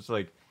that's just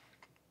like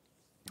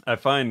I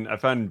find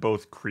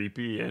both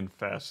creepy and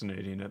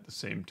fascinating at the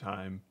same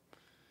time.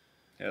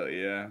 Hell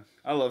yeah.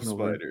 I love No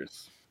way.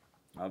 spiders.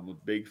 I'm a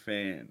big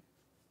fan.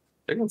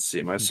 I can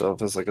see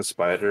myself as like a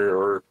spider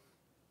or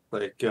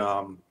like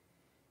I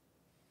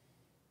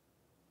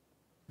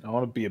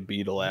want to be a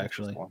beetle,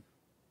 actually.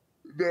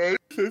 Nice.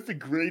 That's a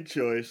great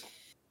choice.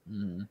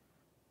 Mm.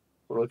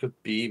 or like a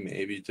bee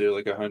maybe too,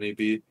 like a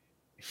honeybee.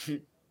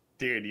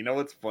 Dude, you know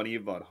what's funny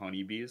about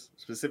honeybees?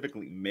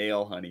 Specifically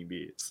male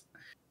honeybees.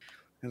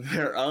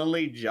 Their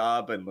only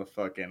job in the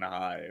fucking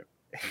hive,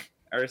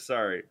 or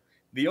sorry,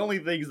 the only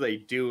things they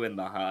do in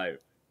the hive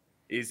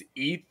is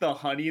eat the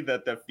honey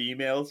that the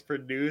females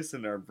produce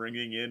and are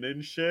bringing in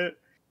and shit,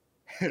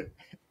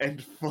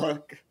 and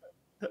fuck.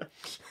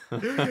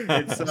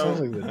 That So- sounds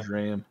like the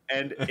dream.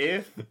 And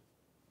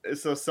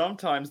so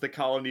sometimes the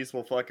colonies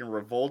will fucking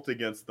revolt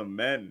against the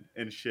men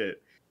and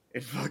shit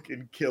and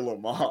fucking kill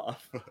them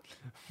off.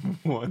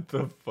 What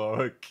the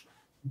fuck?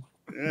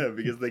 Yeah,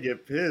 because they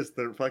get pissed.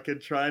 They're fucking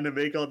trying to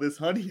make all this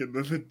honey, and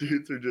then the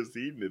dudes are just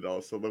eating it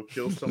all, so they'll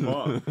kill some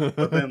off.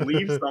 But then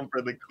leave some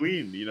for the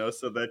queen, you know,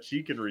 so that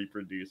she can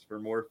reproduce for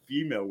more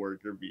female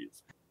worker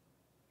bees.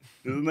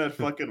 Isn't that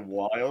fucking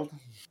wild?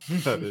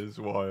 That is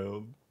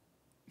wild.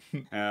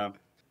 Yeah.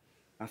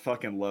 I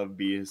fucking love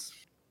bees.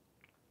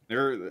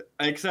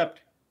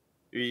 Except,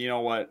 you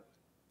know what?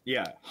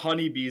 Yeah,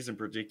 honeybees in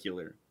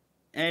particular.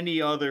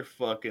 Any other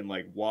fucking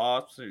like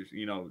wasps or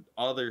you know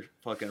other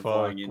fucking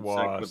flying Fuck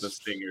insect with the wasps.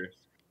 stingers,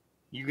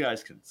 you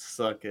guys can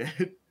suck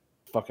it.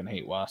 Fucking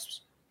hate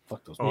wasps.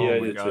 Fuck those. Oh Yeah, I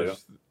my do too.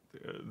 gosh.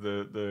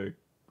 The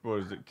what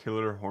is it,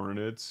 killer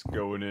hornets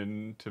going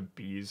into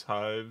bees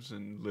hives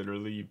and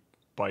literally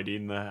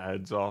biting the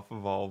heads off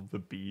of all of the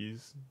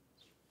bees.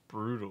 It's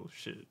brutal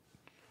shit.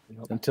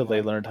 Until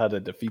they learned how to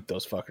defeat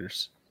those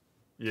fuckers.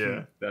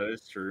 Yeah. That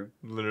is true.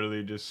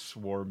 Literally just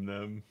swarm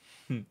them.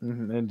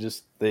 And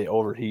just they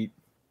overheat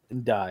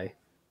and die.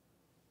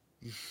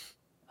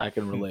 I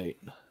can relate.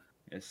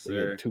 Yes, They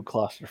sir. get too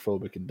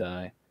claustrophobic and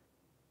die.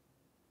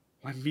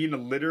 I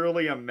mean,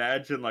 literally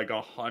imagine like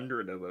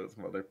 100 of those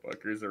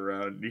motherfuckers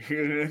around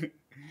you.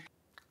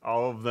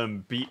 All of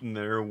them beating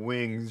their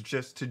wings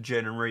just to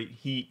generate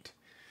heat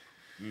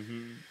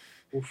hmm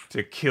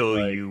to kill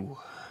Like- you.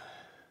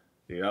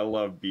 Dude, I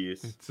love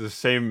bees. It's the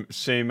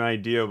same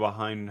idea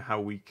behind how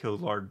we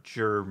kill our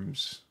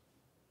germs.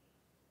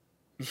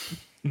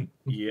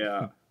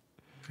 Yeah.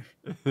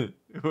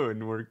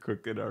 When we're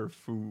cooking our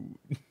food.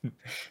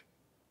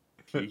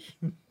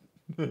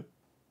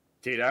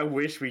 Dude, I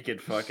wish we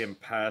could fucking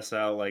pass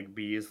out like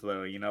bees,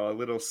 though. You know, a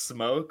little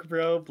smoke,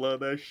 bro. Blow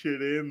that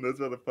shit in. Those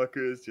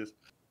motherfuckers just.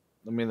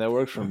 I mean, that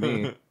works for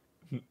me.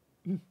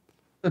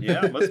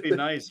 Yeah, it must be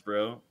nice,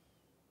 bro.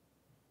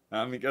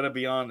 I'm gonna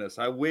be honest.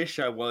 I wish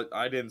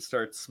I didn't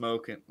start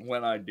smoking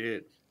when I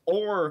did,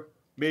 or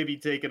maybe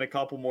taking a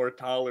couple more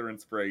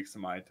tolerance breaks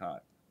in my time.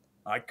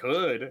 I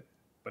could,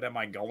 but am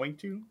I going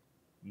to?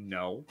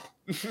 No.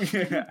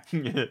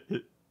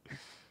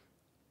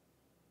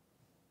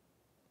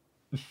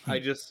 I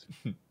just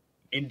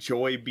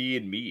enjoy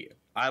being me.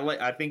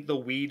 I think the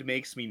weed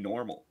makes me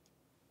normal.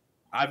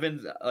 I've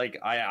been like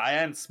I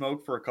hadn't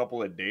smoked for a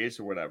couple of days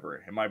or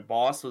whatever, and my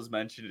boss was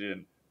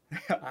mentioning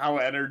how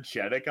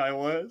energetic I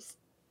was.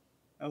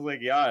 I was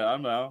like, yeah, I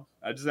don't know.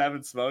 I just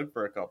haven't smoked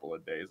for a couple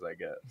of days, I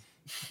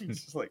guess.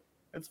 It's just like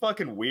it's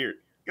fucking weird.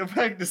 Go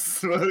back to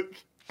smoke.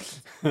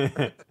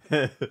 Like,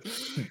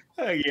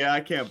 yeah,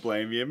 I can't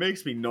blame you. It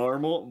makes me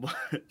normal,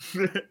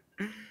 but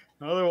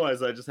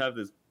otherwise I just have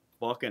this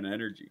fucking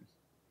energy.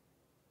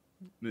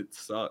 It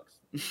sucks.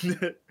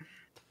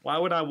 Why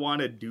would I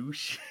want to do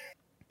shit?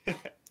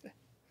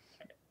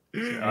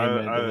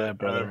 Amen to that,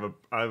 brother.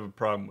 I have a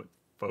problem with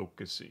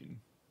focusing.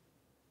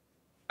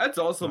 That's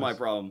also my Nice.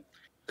 problem.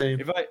 Same.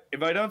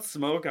 If I don't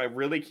smoke, I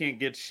really can't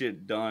get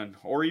shit done,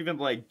 or even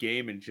like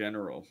game in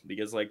general,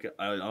 because like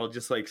I'll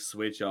just like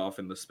switch off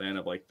in the span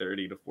of like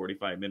 30 to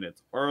 45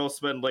 minutes, or I'll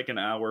spend like an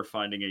hour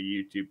finding a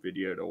YouTube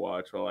video to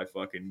watch while I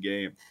fucking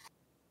game.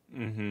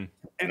 Mm-hmm.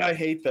 And I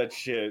hate that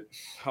shit.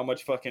 How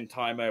much fucking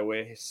time I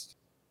waste.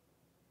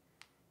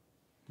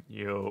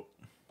 Yo.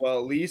 Well,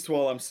 at least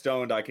while I'm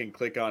stoned, I can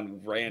click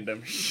on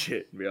random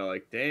shit and be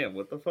like, damn,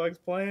 what the fuck's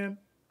playing?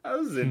 That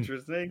was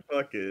interesting.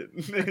 Fuck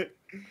it.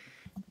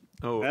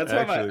 Oh, That's why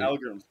actually, my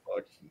algorithm's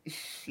fucked.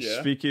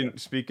 Yeah.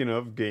 Speaking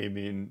of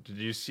gaming, did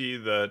you see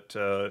that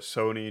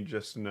Sony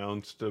just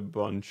announced a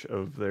bunch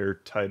of their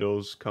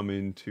titles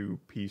coming to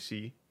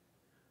PC?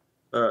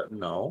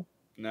 No.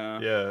 Nah.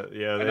 Yeah,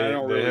 And I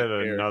don't they really had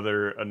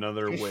care.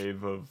 another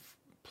wave of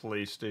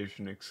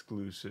PlayStation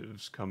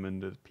exclusives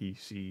coming to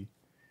PC.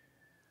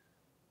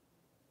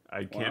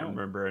 I can't Wow.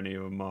 remember any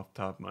of them off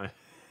the top of my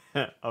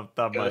off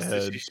the top of my Ghost of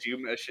head.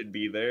 Tsushima should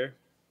be there.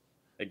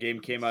 A game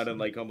came out in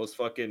like almost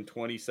fucking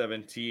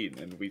 2017,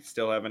 and we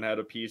still haven't had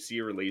a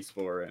PC release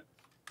for it.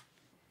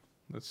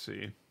 Let's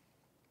see.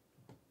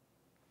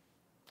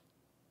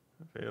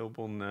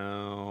 Available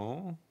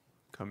now,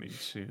 coming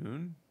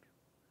soon.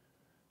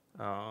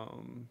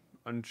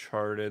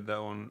 Uncharted,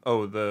 that one.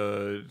 Oh,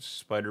 the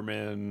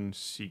Spider-Man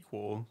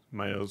sequel,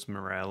 Miles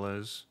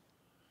Morales,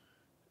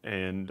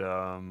 and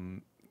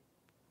The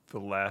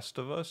Last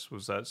of Us.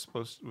 Was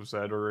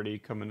that already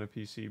coming to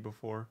PC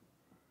before?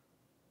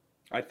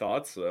 I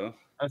thought so.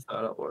 I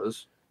thought it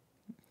was.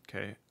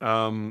 Okay.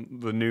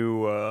 The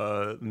new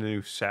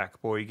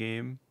Sackboy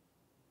game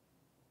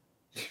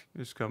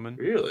is coming.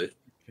 Really?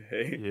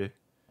 Okay. Yeah.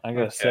 I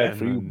got a sad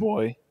for you, And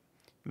boy.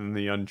 then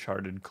the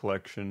Uncharted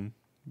collection,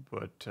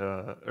 but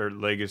or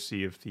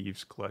Legacy of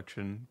Thieves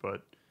collection,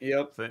 but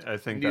Yep. I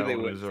think Knew that they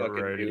one wouldn't is fucking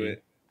do already.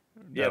 it.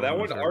 Yeah, that is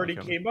one already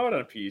coming. came out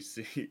on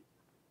PC.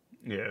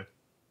 Yeah.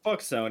 Fuck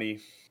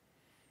Sony.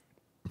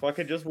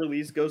 Fucking just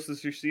release Ghost of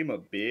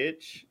Tsushima,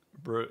 bitch.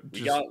 Bro, We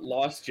just got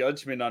Lost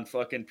Judgment on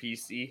fucking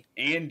PC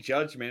and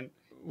Judgment.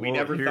 We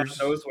never thought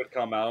those would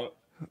come out.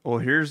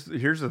 here's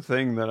the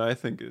thing that I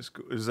think is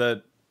cool, is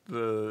that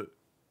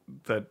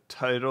that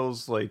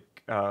titles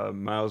like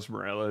Miles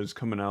Morales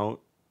coming out,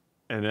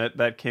 and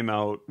that came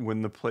out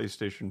when the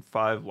PlayStation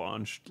 5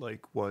 launched,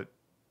 like what,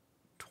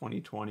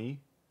 2020.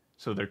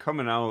 So they're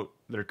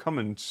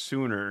coming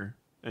sooner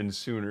and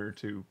sooner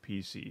to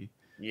PC.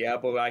 Yeah,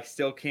 but I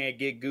still can't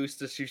get Ghost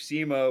of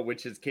Tsushima,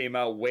 which came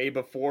out way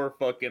before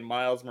fucking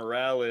Miles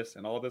Morales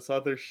and all this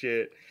other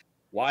shit.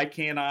 Why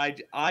can't I?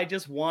 I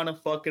just want to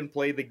fucking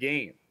play the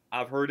game.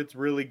 I've heard it's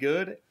really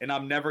good, and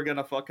I'm never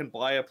gonna fucking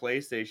buy a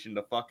PlayStation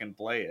to fucking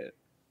play it.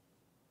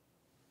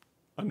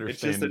 It's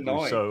just Understandably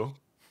annoying. so.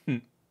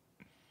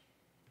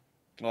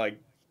 Like,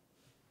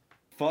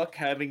 fuck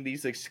having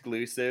these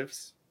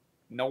exclusives.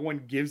 No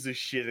one gives a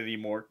shit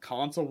anymore.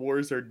 Console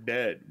wars are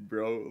dead,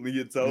 bro.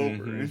 It's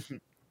over. Mhm.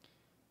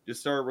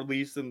 Just start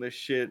releasing this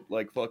shit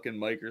like fucking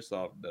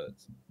Microsoft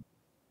does.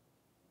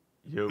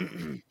 Yep.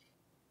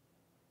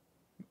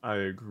 I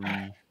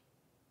agree.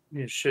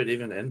 Yeah, shit,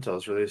 even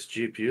Intel's released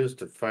GPUs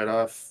to fight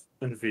off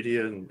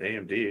NVIDIA and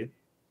AMD.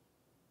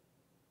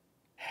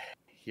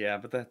 Yeah,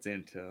 but that's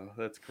Intel.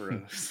 That's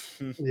gross.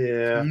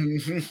 Yeah.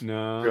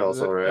 No, You're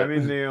also I right.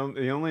 mean the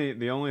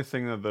only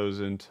thing that those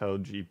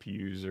Intel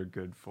GPUs are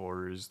good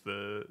for is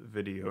the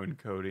video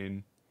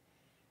encoding.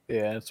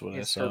 Yeah, that's what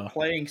It's I for saw.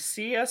 playing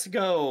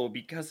CS:GO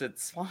because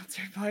it's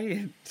sponsored by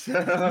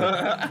Intel.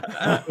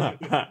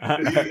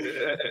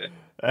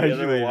 You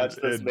ever watch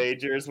those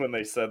majors when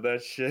they said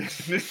that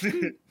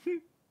shit?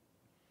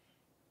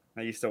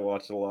 I used to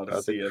watch a lot of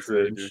That's a CS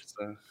cringe. majors.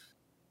 So.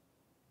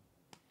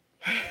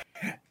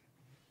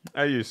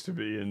 I used to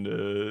be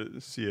into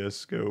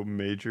CS:GO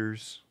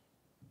majors.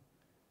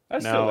 I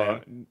still Now,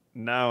 am.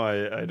 now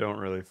I don't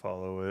really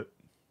follow it.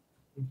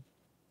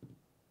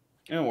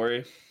 Don't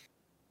worry.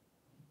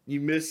 You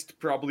missed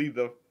probably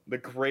the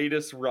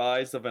greatest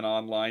rise of an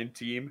online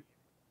team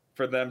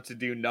for them to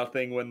do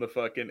nothing when the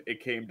fucking it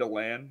came to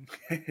LAN.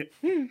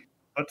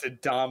 But to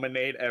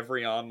dominate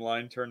every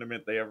online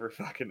tournament they ever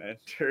fucking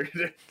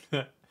entered.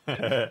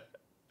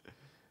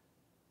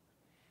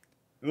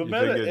 The You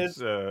meta think it's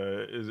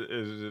is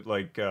is it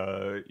like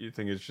you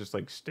think it's just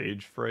like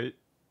stage fright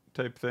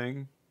type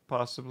thing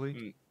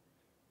possibly?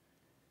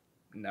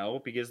 no,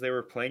 because they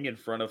were playing in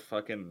front of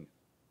fucking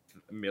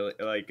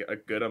like a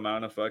good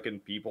amount of fucking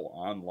people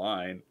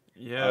online.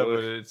 Yeah,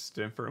 but it's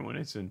different when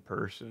it's in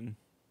person,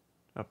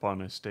 up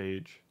on a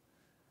stage.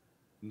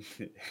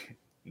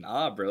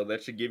 Nah, bro,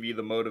 that should give you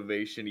the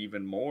motivation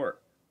even more.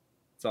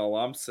 That's all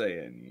I'm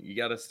saying. You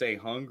got to stay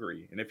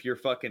hungry. And if you're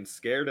fucking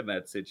scared in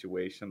that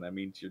situation, that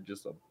means you're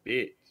just a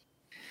bitch.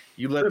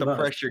 You let Pretty the much.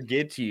 pressure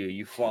get to you,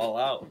 you fall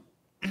out.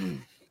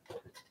 And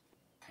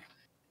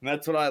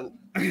that's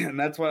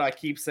what I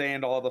keep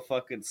saying to all the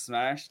fucking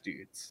Smash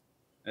dudes,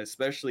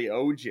 especially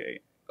OJ.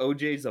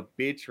 OJ's a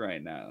bitch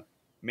right now.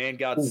 Man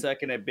got Ooh.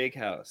 second at Big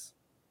House.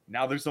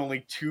 Now there's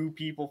only 2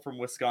 people from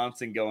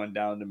Wisconsin going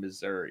down to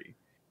Missouri,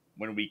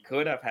 when we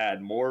could have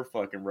had more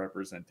fucking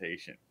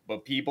representation.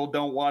 But people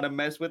don't want to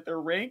mess with their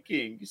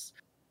rankings.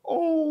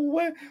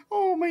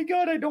 Oh my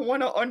god, I don't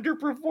want to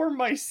underperform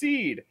my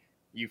seed.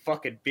 You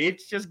fucking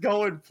bitch, just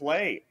go and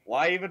play.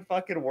 Why even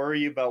fucking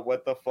worry about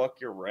what the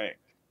fuck you're ranked?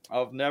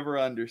 I'll never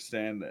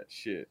understand that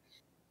shit.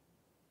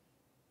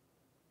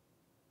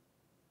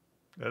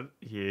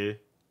 Yeah.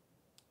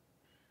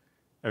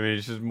 I mean,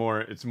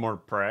 it's more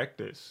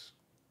practice.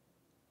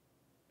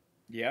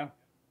 Yeah.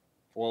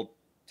 Well,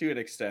 to an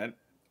extent.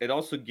 It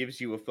also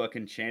gives you a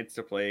fucking chance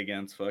to play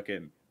against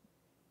fucking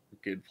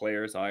good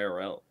players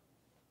IRL.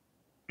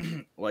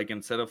 Like,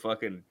 instead of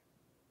fucking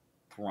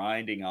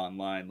grinding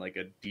online like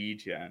a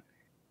DJ,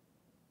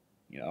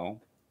 you know,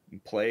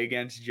 play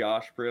against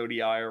Josh Brody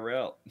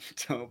IRL.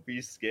 Don't be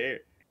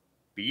scared.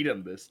 Beat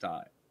him this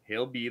time.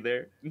 He'll be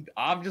there.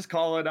 I'm just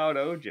calling out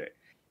OJ.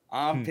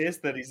 I'm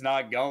pissed that he's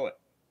not going.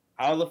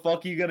 How the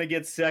fuck are you gonna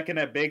get second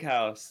at Big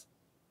House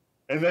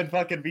and then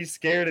fucking be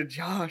scared of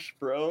Josh,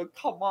 bro?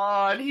 Come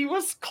on. He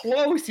was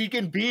close. He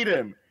can beat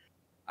him.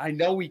 I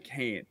know he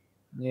can.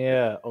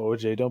 Yeah,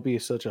 OJ, don't be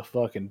such a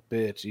fucking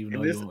bitch, even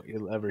And though this-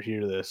 you'll ever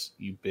hear this,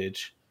 you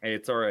bitch. Hey,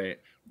 it's all right.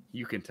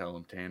 You can tell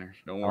him, Tanner.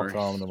 Don't I'll worry.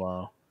 tell him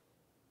tomorrow.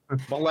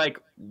 But like,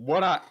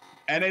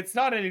 and it's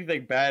not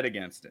anything bad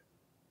against it.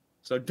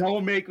 So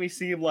don't make me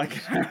seem like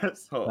an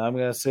asshole. I'm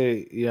gonna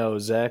say,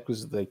 Zach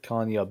was like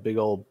calling you a big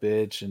old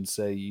bitch and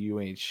say you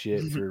ain't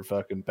shit for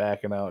fucking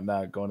backing out, and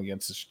not going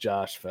against this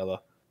Josh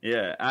fella.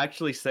 Yeah,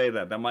 actually say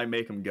that. That might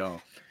make him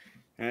go.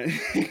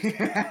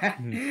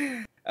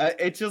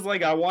 It's just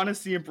like I want to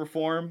see him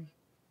perform,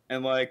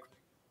 and like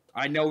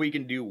I know he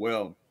can do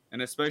well,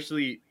 and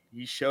especially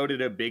he showed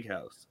it at Big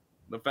House.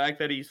 The fact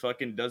that he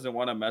fucking doesn't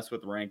want to mess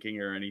with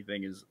ranking or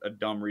anything is a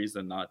dumb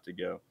reason not to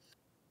go.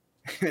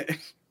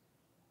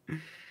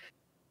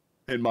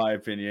 In my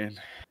opinion.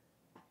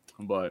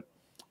 But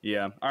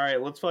yeah. All right,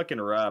 let's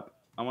fucking wrap.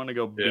 I want to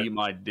go beat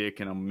my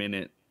dick in a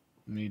minute.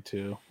 Me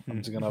too.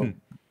 I'm just gonna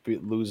be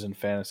losing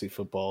fantasy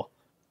football.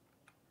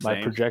 My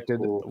Same. projected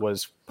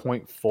was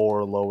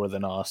 0.4 lower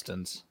than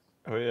Austin's.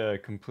 Oh yeah, I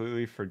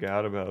completely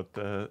forgot about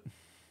that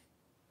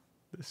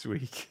this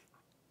week.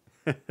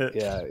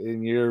 Yeah,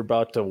 and you're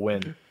about to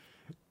win.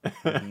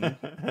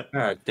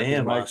 God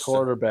damn, My Austin.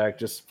 quarterback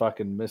just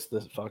fucking missed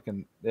this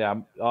fucking.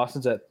 Yeah,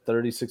 Austin's at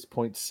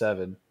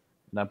 36.7, and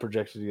I'm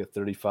projected to get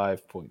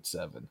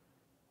 35.7.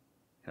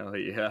 Hell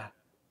yeah.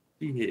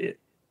 Shit.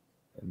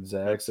 And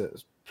Zach's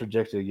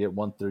projected to get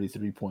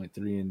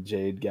 133.3, and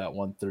Jade got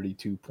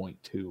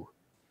 132.2.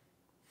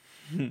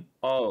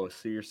 Oh,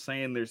 so you're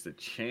saying there's a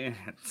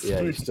chance? Yeah,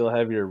 you still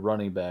have your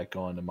running back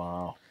going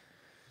tomorrow,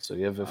 so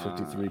you have a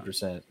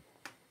 53%,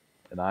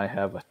 and I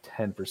have a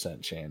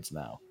 10% chance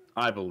now.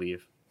 I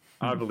believe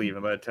in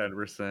that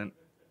 10%.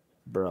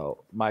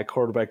 Bro, my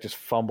quarterback just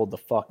fumbled the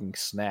fucking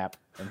snap,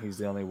 and he's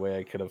the only way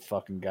I could have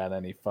fucking got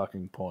any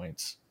fucking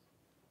points.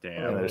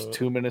 Damn. And there's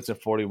 2 minutes and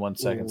 41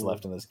 seconds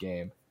left in this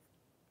game.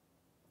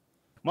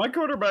 My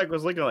quarterback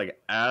was looking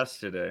like ass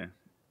today.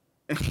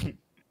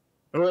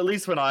 Or at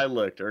least when I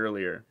looked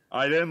earlier.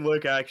 I didn't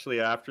look actually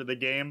after the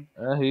game,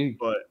 He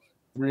but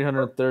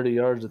 330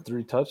 yards and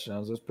 3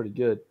 touchdowns. That's pretty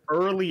good.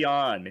 early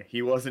on,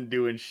 he wasn't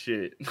doing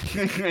shit.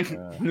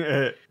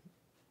 Yeah,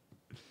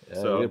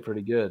 So- he did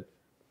pretty good.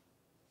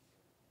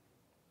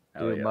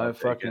 Hell Dude, yeah, my I'll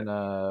take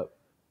fucking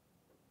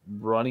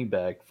running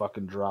back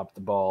fucking dropped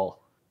the ball.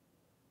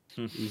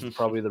 it. He's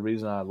probably the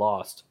reason I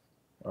lost,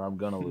 or I'm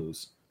gonna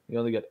lose. He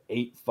only got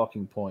 8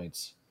 fucking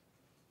points.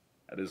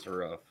 That is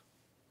rough.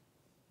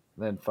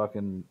 Then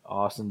fucking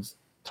Austin's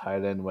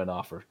tight end went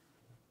off for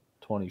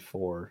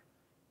 24.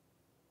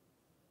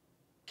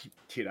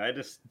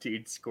 Dude,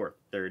 he'd score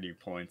 30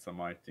 points on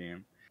my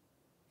team.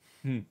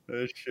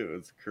 That shit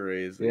was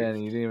crazy. Yeah, and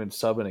he didn't even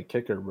sub in a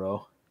kicker,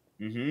 bro.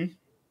 Mm-hmm.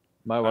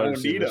 My I wide don't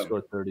receiver need him.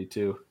 scored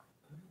 32.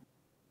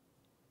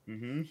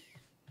 Mm-hmm.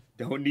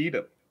 Don't need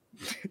him.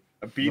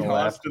 I beat No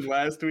laugh. Austin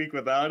last week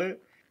without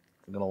it.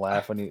 I'm gonna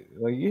laugh when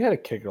you had a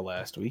kicker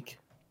last week.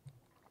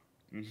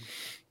 Mhm.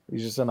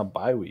 He's just on a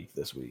bye week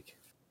this week.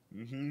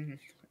 Mm-hmm.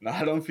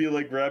 I don't feel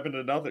like grabbing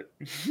another.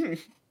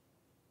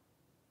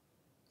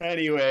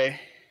 Anyway,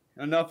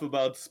 enough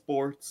about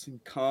sports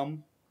and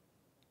cum.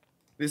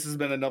 This has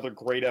been another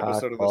great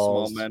episode of the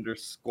Small Cockballs. Mender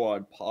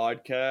Squad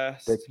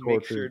podcast. Dick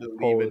Make sure tortured, to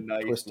leave a pulled,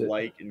 nice twisted.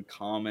 like and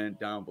comment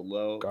down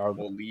below.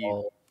 Gargle.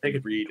 We'll Take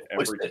it, read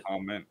twist every it.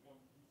 comment.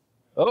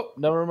 Oh,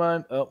 never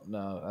mind. Oh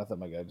no, I thought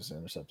my guy just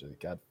intercepted it.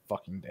 God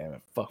fucking damn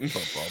it! Fuck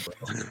football,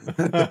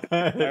 bro.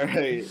 All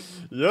right.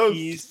 Yes.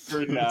 Peace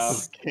for now,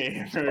 Fuck you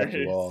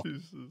gamers. all.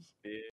 Jesus.